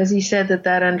 because he said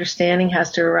that understanding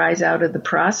has to arise out of the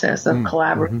process of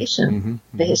collaboration,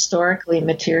 the historically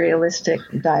materialistic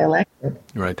dialectic.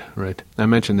 Right. I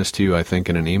mentioned this to you, I think,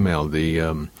 in an email.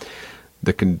 The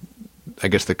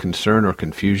concern or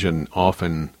confusion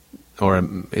often, or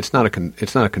it's not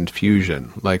a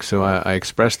confusion. I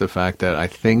express the fact that I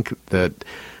think that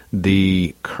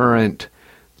the current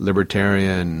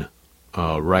libertarian,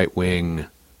 right-wing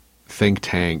think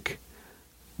tank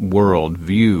world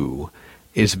view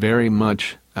is very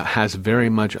much has very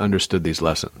much understood these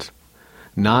lessons.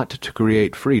 Not to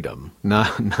create freedom,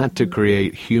 not to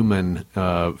create human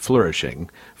flourishing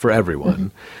for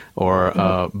everyone,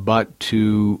 but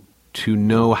to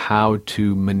know how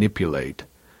to manipulate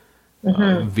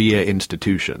via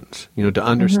institutions. To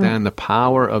understand the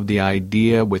power of the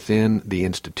idea within the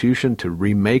institution, to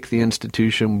remake the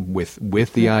institution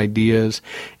with the ideas,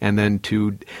 and then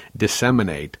to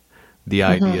disseminate the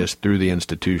ideas through the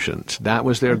institutions. That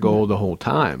was their goal the whole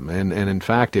time, and in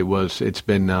fact, it's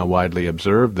been widely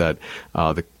observed that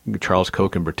Charles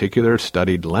Koch in particular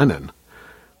studied Lenin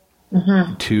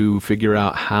to figure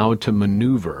out how to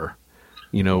maneuver,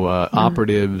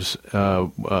 operatives,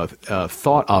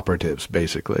 thought operatives,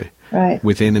 basically,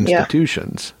 within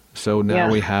institutions. So now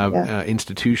we have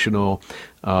institutional,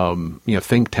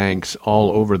 think tanks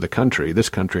all over the country, this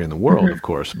country and the world, of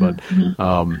course. But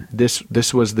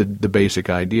this was the basic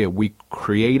idea. We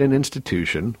create an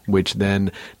institution which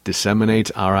then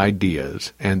disseminates our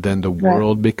ideas, and then the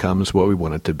world becomes what we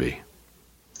want it to be.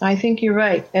 I think you're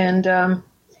right. And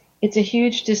it's a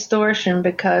huge distortion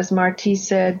because Marti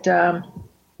said,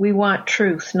 we want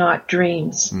truth, not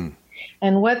dreams.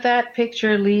 And what that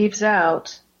picture leaves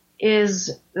out is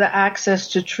the access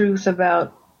to truth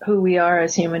about who we are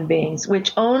as human beings,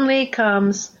 which only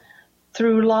comes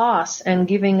through loss and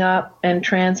giving up and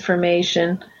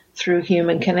transformation through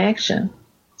human connection.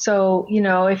 So,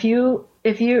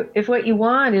 if what you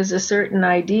want is a certain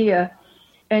idea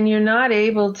and you're not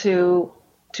able to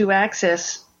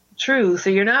access truth, or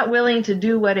you're not willing to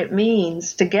do what it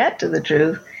means to get to the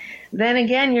truth, then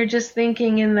again, you're just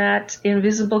thinking in that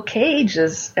invisible cage,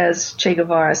 as Che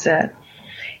Guevara said.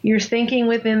 You're thinking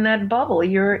within that bubble.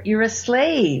 You're a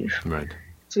slave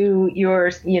to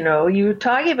your, you're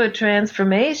talking about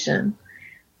transformation,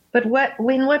 but in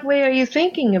what way are you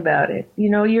thinking about it?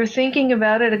 You're thinking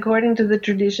about it according to the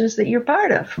traditions that you're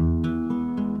part of.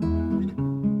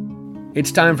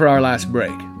 It's time for our last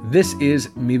break. This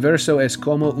is Mi verso es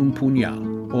como un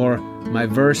puñal, or My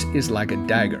verse is like a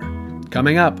dagger.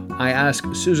 Coming up, I ask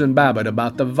Susan Babbitt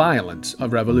about the violence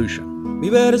of revolution. Mi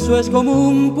verso es como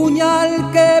un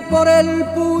puñal que por el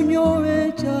puño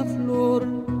echa flor.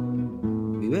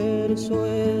 Mi verso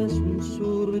es un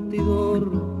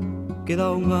surtidor que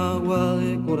da un agua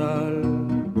de coral.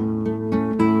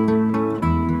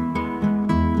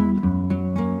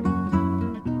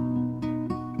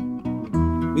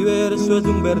 Mi verso es de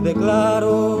un verde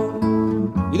claro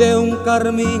y de un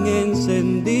carmín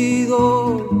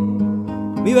encendido.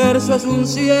 Mi verso es un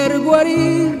ciervo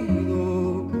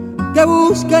herido que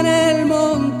busca en el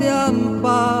monte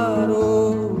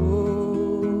amparo.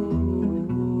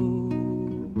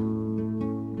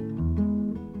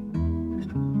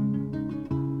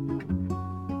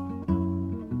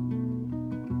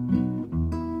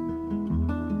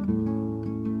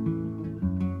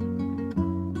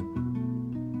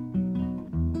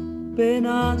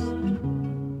 Penas,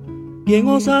 ¿quién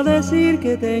osa decir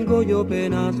que tengo yo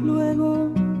penas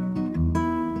luego?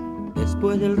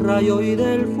 Después del rayo y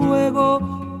del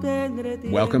fuego tendré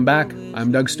tiempo. Welcome back.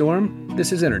 I'm Doug Storm.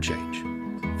 This is Interchange.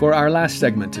 For our last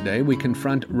segment today, we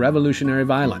confront revolutionary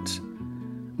violence.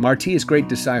 Marti's great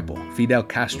disciple, Fidel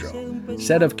Castro,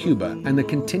 said of Cuba and the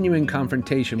continuing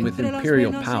confrontation with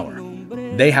imperial power,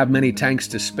 "They have many tanks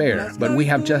to spare, but we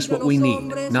have just what we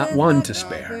need, not one to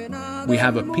spare. We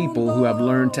have a people who have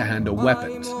learned to handle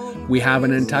weapons. We have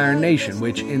an entire nation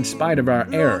which, in spite of our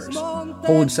errors,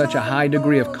 holds such a high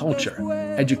degree of culture,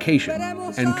 education,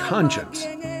 and conscience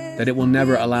that it will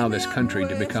never allow this country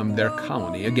to become their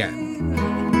colony again."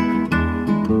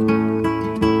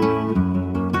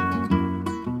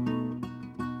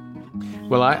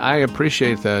 Well, I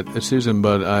appreciate that, Susan,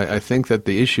 but I think that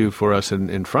the issue for us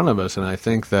in front of us, and I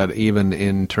think that even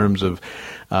in terms of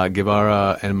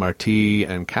Guevara and Marti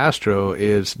and Castro,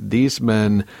 is these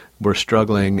men were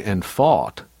struggling and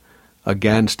fought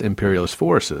against imperialist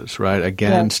forces, right?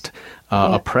 Against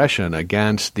oppression,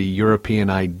 against the European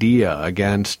idea,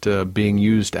 against being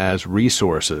used as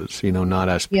resources, not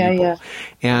as people.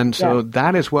 And so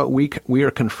that is what we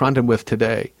are confronted with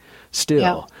today.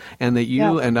 Still, and that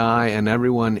you and I and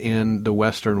everyone in the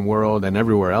Western world and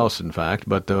everywhere else, in fact,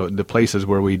 but the places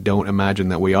where we don't imagine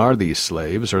that we are these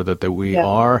slaves or that we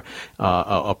are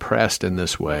oppressed in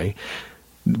this way,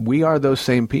 we are those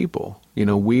same people.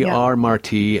 We are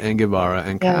Marti and Guevara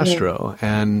and Castro,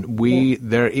 and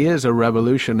there is a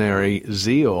revolutionary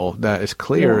zeal that is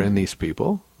clear in these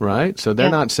people, right? So they're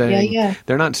not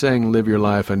saying live your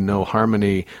life and know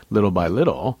harmony little by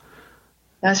little.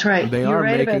 That's right. They You're are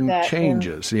right making about that.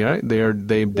 changes.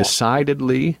 They've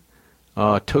decidedly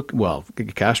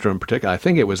Castro in particular. I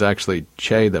think it was actually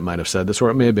Che that might have said this, or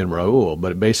it may have been Raul,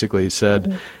 but it basically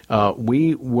said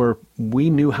we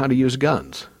knew how to use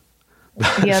guns.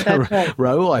 Yeah, that's right.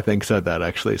 Raul, I think, said that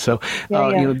actually. So,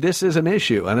 this is an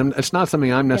issue, and it's not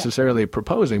something I'm necessarily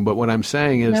proposing. But what I'm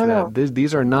saying is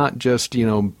these are not just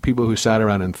people who sat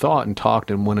around and thought and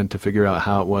talked and wanted to figure out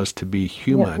how it was to be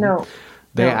human.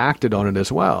 They acted on it as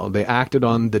well. They acted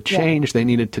on the change they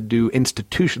needed to do.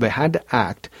 They had to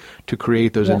act to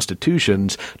create those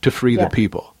institutions to free the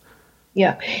people.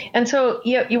 Yeah, and so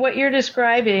what you're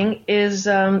describing is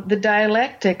the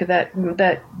dialectic that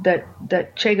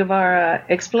Che Guevara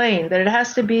explained, that it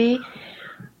has to be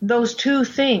those two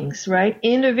things, right?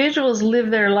 Individuals live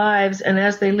their lives, and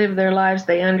as they live their lives,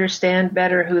 they understand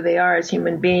better who they are as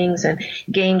human beings and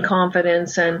gain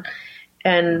confidence and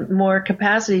more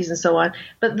capacities and so on.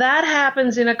 But that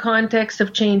happens in a context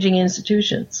of changing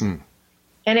institutions.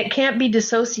 And it can't be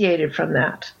dissociated from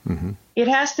that. Mm-hmm. It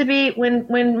has to be when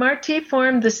Martí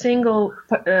formed the single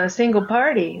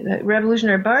party, the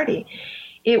Revolutionary Party,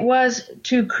 it was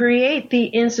to create the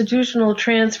institutional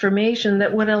transformation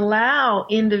that would allow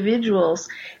individuals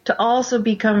to also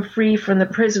become free from the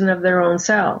prison of their own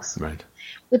selves. Right.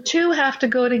 The two have to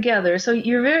go together. So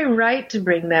you're very right to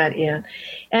bring that in.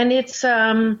 And Che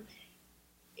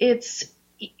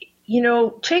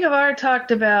Guevara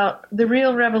talked about the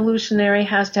real revolutionary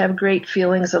has to have great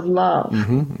feelings of love.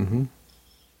 Mm-hmm, mm-hmm.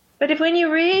 But when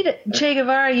you read Che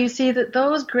Guevara, you see that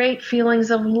those great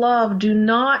feelings of love do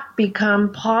not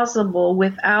become possible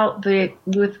without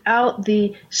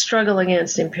the struggle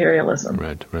against imperialism.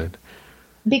 Right.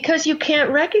 Because you can't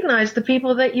recognize the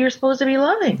people that you're supposed to be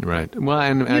loving. Right. Well,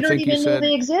 and I think you said, know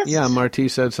they exist. Yeah,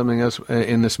 Martí said something else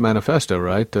in this manifesto,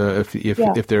 right?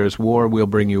 If there is war, we'll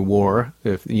bring you war.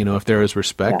 If there is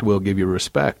respect, we'll give you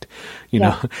respect.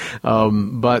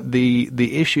 But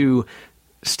the issue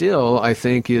still, I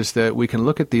think, is that we can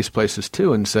look at these places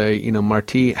too and say,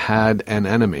 Martí had an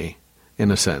enemy in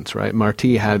a sense, right?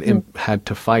 Martí had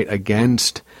to fight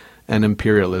against an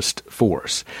imperialist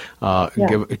force.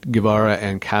 Guevara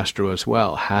and Castro as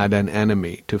well had an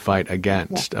enemy to fight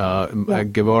against.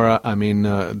 Guevara,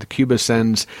 the Cuba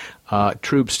sends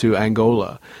troops to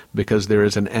Angola because there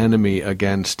is an enemy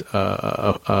against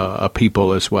a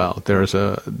people as well. There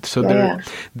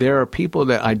are people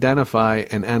that identify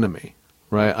an enemy.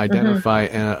 Right, identify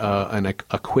an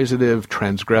acquisitive,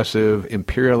 transgressive,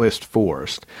 imperialist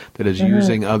force that is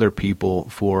using other people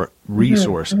for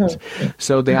resources.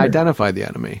 So they identify the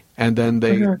enemy, and then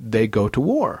they go to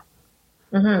war.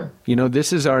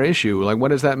 This is our issue. Like,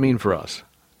 what does that mean for us?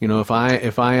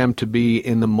 If I am to be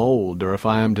in the mold, or if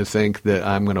I am to think that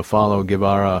I'm going to follow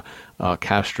Guevara,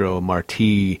 Castro,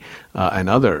 Martí, and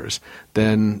others,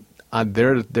 then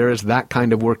there is that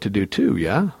kind of work to do too.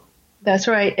 Yeah. That's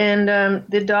right. And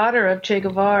the daughter of Che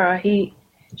Guevara,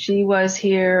 she was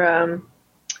here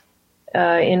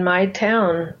in my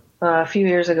town a few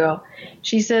years ago.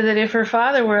 She said that if her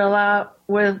father were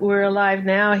alive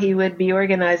now, he would be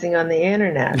organizing on the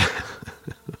internet.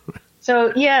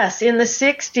 So yes, in the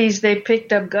 60s they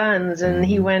picked up guns and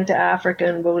he went to Africa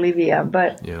and Bolivia.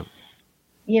 But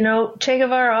Che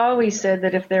Guevara always said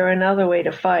that if there were another way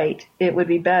to fight, it would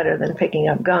be better than picking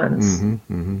up guns.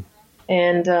 Mm-hmm, mm-hmm.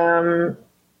 And,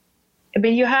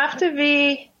 but you have to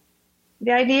be,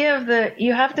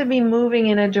 you have to be moving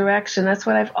in a direction. That's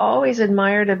what I've always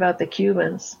admired about the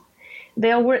Cubans.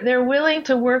 They're willing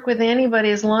to work with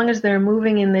anybody as long as they're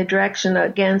moving in the direction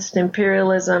against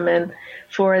imperialism and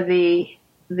for the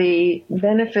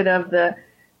benefit of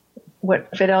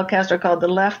what Fidel Castro called the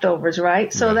leftovers,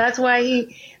 right? So that's why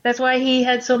he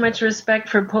had so much respect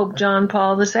for Pope John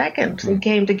Paul II, who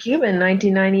came to Cuba in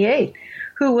 1998.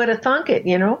 Who would have thunk it,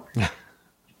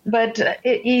 But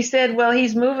he said, well,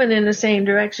 he's moving in the same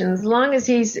direction. As long as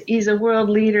he's a world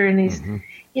leader and he's,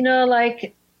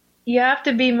 you have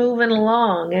to be moving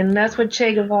along. And that's what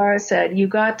Che Guevara said. You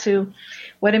got to,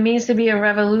 what it means to be a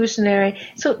revolutionary.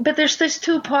 So, but there's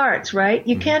two parts, right?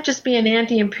 You can't just be an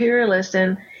anti-imperialist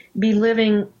and be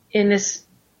living in this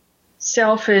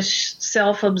selfish,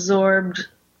 self-absorbed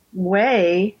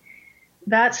way.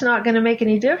 That's not going to make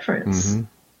any difference. Mm-hmm.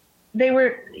 They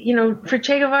were, for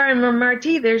Che Guevara and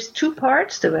Martí, there's two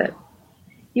parts to it.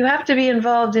 You have to be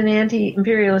involved in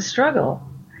anti-imperialist struggle,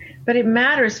 but it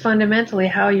matters fundamentally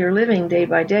how you're living day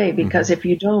by day, because if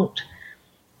you're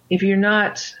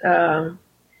not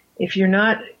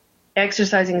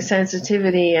exercising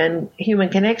sensitivity and human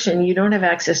connection, you don't have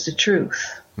access to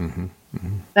truth. Mm-hmm.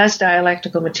 Mm-hmm. That's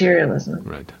dialectical materialism.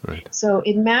 Right. So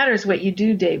it matters what you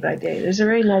do day by day. There's a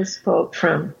very nice quote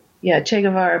from Che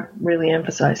Guevara really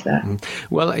emphasized that.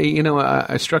 Well,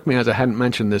 it struck me as I hadn't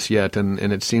mentioned this yet, and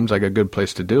it seems like a good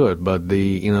place to do it. But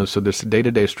so this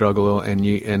day-to-day struggle, and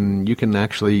you can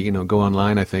actually, go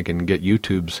online, I think, and get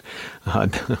YouTube's,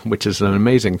 which is an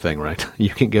amazing thing, right?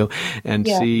 You can go and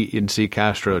see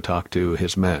Castro talk to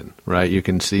his men, right? You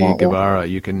can see Guevara.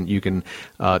 You can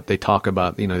they talk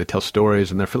about, they tell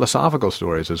stories, and they're philosophical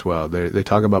stories as well. They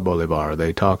talk about Bolivar.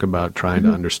 They talk about trying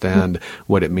to understand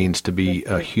what it means to be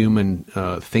a human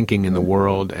thinking in the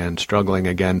world and struggling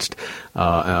against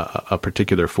a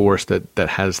particular force that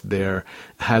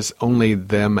has only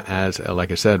them as,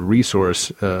 like I said,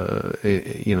 resource.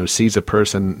 Sees a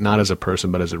person not as a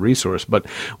person but as a resource. But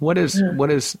what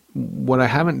I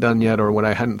haven't done yet, or what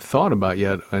I hadn't thought about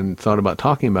yet and thought about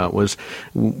talking about was,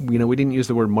 we didn't use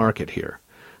the word market here.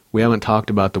 We haven't talked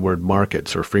about the word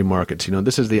markets or free markets.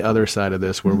 This is the other side of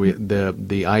this, where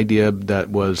the idea that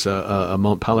was a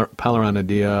Mont Pelerin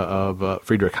idea of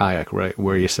Friedrich Hayek, right,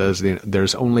 where he says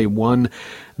there's only one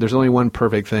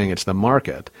perfect thing. It's the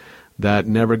market that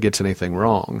never gets anything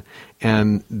wrong,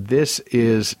 and this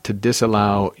is to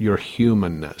disallow your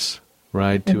humanness,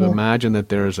 right? To imagine that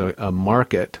there's a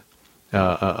market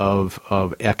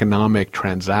of economic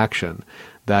transaction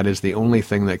that is the only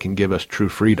thing that can give us true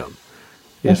freedom.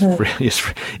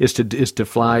 Is to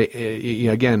fly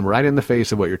again right in the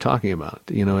face of what you're talking about.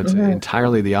 It's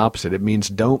entirely the opposite. It means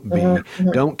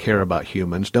don't care about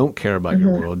humans, don't care about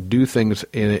your world. Do things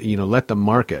let the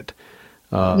market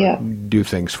do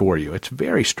things for you. It's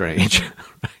very strange.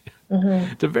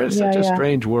 It's such a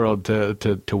strange world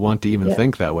to want to even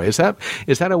think that way. Is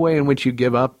that a way in which you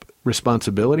give up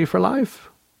responsibility for life?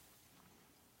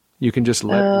 You can just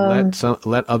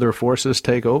let other forces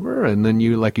take over, and then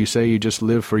you, like you say, you just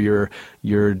live for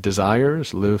your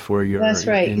desires, live for your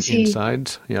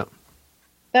insides. Yeah,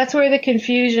 that's where the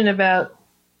confusion about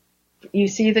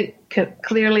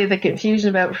clearly the confusion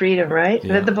about freedom, right? Yeah.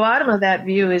 But at the bottom of that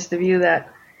view is the view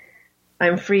that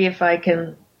I'm free if I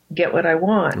can get what I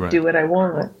want, do what I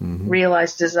want,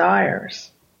 realize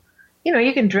desires.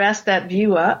 You can dress that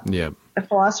view up. Yeah, the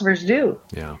philosophers do.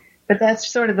 Yeah. But that's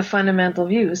sort of the fundamental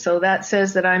view. So that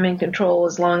says that I'm in control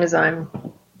as long as I'm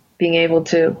being able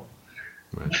to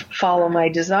follow my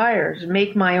desires,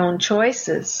 make my own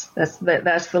choices. That's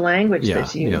the language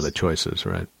that's used. Yeah, the choices,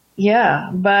 right.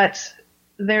 Yeah, but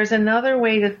there's another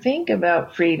way to think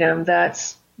about freedom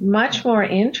that's much more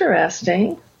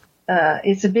interesting.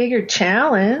 It's a bigger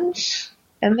challenge,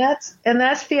 and that's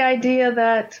the idea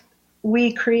that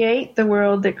we create the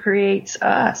world that creates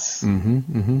us.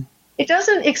 It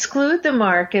doesn't exclude the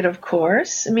market, of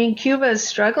course. I mean, Cuba is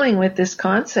struggling with this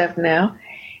concept now,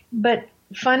 but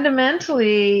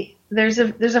fundamentally, there's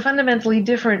a fundamentally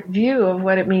different view of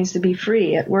what it means to be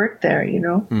free at work there,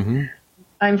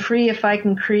 I'm free if I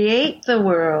can create the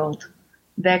world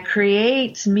that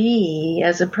creates me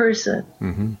as a person.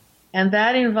 And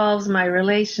that involves my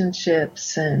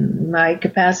relationships and my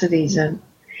capacities. And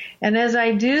as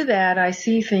I do that, I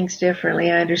see things differently.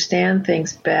 I understand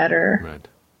things better. Right.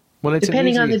 Well,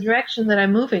 depending on the direction that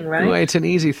I'm moving, right? Well, it's an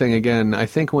easy thing. Again, I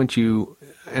think once and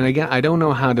again, I don't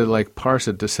know how to parse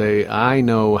it to say I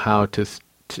know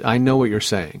I know what you're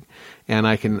saying, and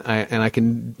I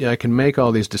can make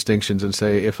all these distinctions and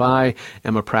say if I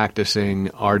am a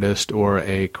practicing artist or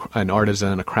an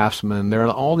artisan, a craftsman, there are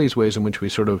all these ways in which we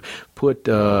sort of put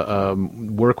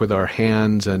work with our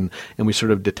hands and we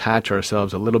sort of detach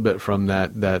ourselves a little bit from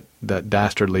that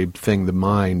dastardly thing, the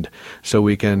mind, so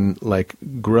we can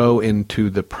grow into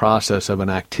the process of an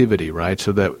activity, right?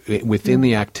 So that within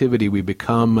the activity we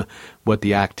become what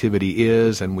the activity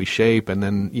is, and we shape, and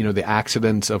then the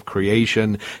accidents of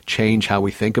creation change how we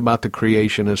think about the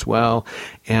creation as well.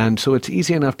 And so it's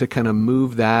easy enough to kind of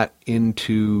move that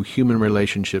into human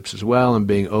relationships as well, and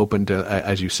being open to,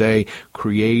 as you say,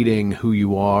 creating who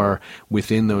you are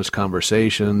within those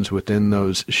conversations, within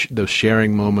those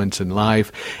sharing moments in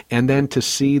life, and then to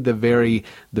see the very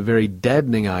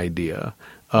deadening idea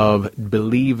of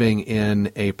believing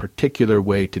in a particular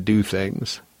way to do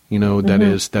things.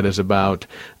 That is about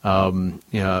optimizing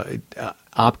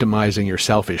your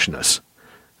selfishness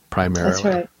primarily. That's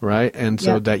right. Right? And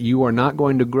so that you are not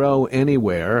going to grow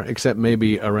anywhere except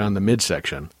maybe around the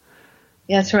midsection.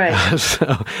 That's right.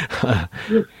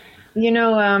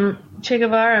 Che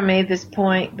Guevara made this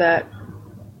point that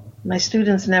my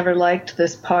students never liked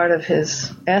this part of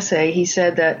his essay. He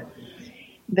said that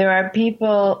there are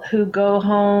people who go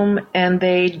home and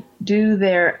they do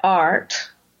their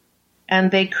art and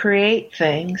they create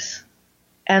things,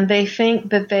 and they think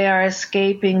that they are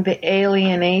escaping the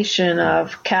alienation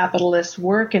of capitalist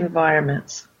work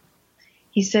environments.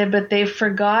 He said, but they've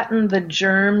forgotten the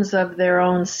germs of their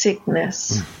own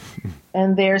sickness.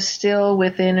 And they're still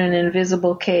within an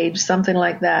invisible cage, something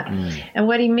like that. And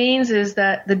what he means is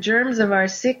that the germs of our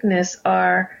sickness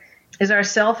is our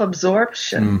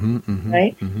self-absorption,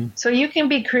 right? So you can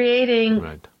be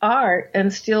creating art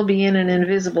and still be in an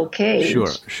invisible cage.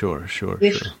 Sure.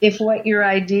 If what your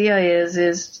idea is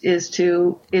if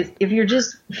you're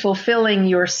just fulfilling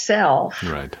yourself,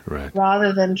 right,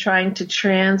 rather than trying to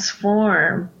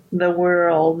transform the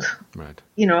world,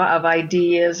 of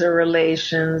ideas or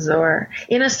relations or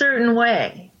in a certain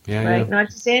way, right? Not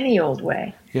just any old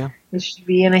way. Yeah. It should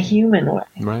be in a human way.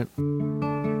 Right.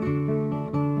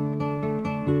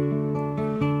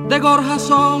 De gorja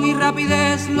son y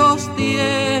rapidez los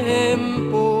tiempos.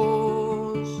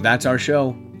 That's our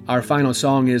show. Our final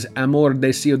song is Amor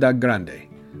de Ciudad Grande,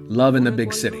 Love in the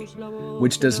Big City,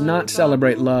 which does not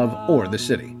celebrate love or the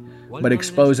city, but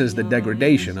exposes the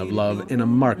degradation of love in a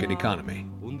market economy.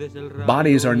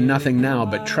 Bodies are nothing now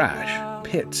but trash,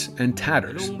 pits, and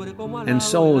tatters, and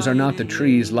souls are not the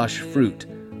tree's lush fruit,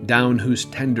 down whose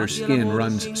tender skin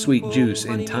runs sweet juice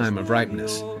in time of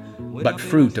ripeness, but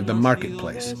fruit of the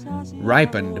marketplace,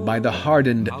 ripened by the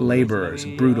hardened laborer's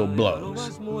brutal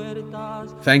blows.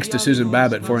 Thanks to Susan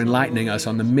Babbitt for enlightening us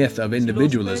on the myth of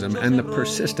individualism and the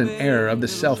persistent error of the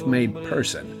self-made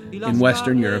person in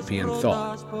Western European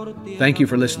thought. Thank you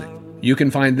for listening. You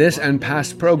can find this and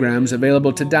past programs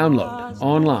available to download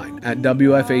online at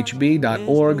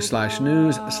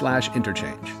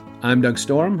wfhb.org/news/interchange. I'm Doug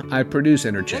Storm. I produce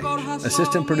Interchange.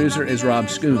 Assistant producer is Rob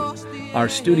Schoon. Our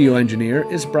studio engineer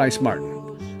is Bryce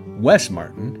Martin. Wes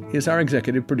Martin is our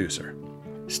executive producer.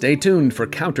 Stay tuned for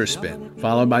Counterspin,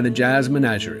 followed by the Jazz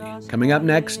Menagerie, coming up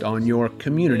next on your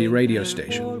community radio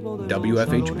station,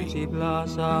 WFHB.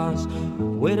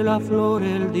 Huele la flor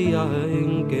el día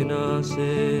en que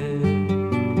nace.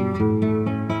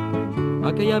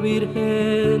 Aquella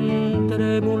virgen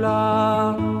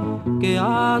trémula que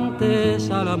antes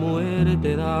a la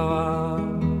muerte daba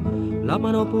la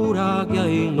mano pura que ha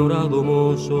ignorado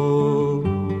mozo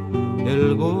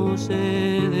el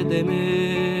goce de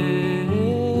temer.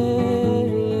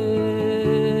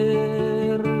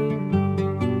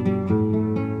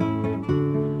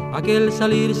 Aquel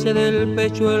salirse del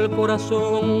pecho el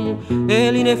corazón,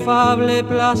 el inefable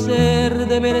placer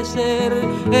de merecer,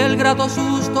 el grato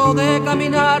susto de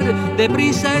caminar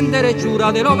deprisa en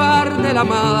derechura del hogar de la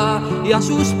amada y a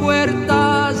sus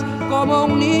puertas como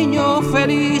un niño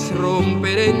feliz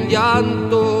romper en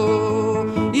llanto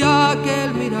y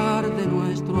aquel mirar de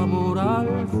nuestro amor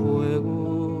al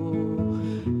fuego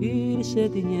irse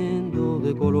tiñendo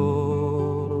de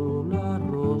color las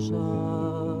rosas.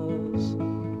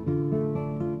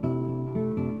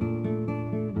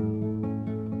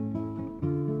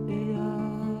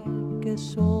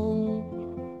 Soy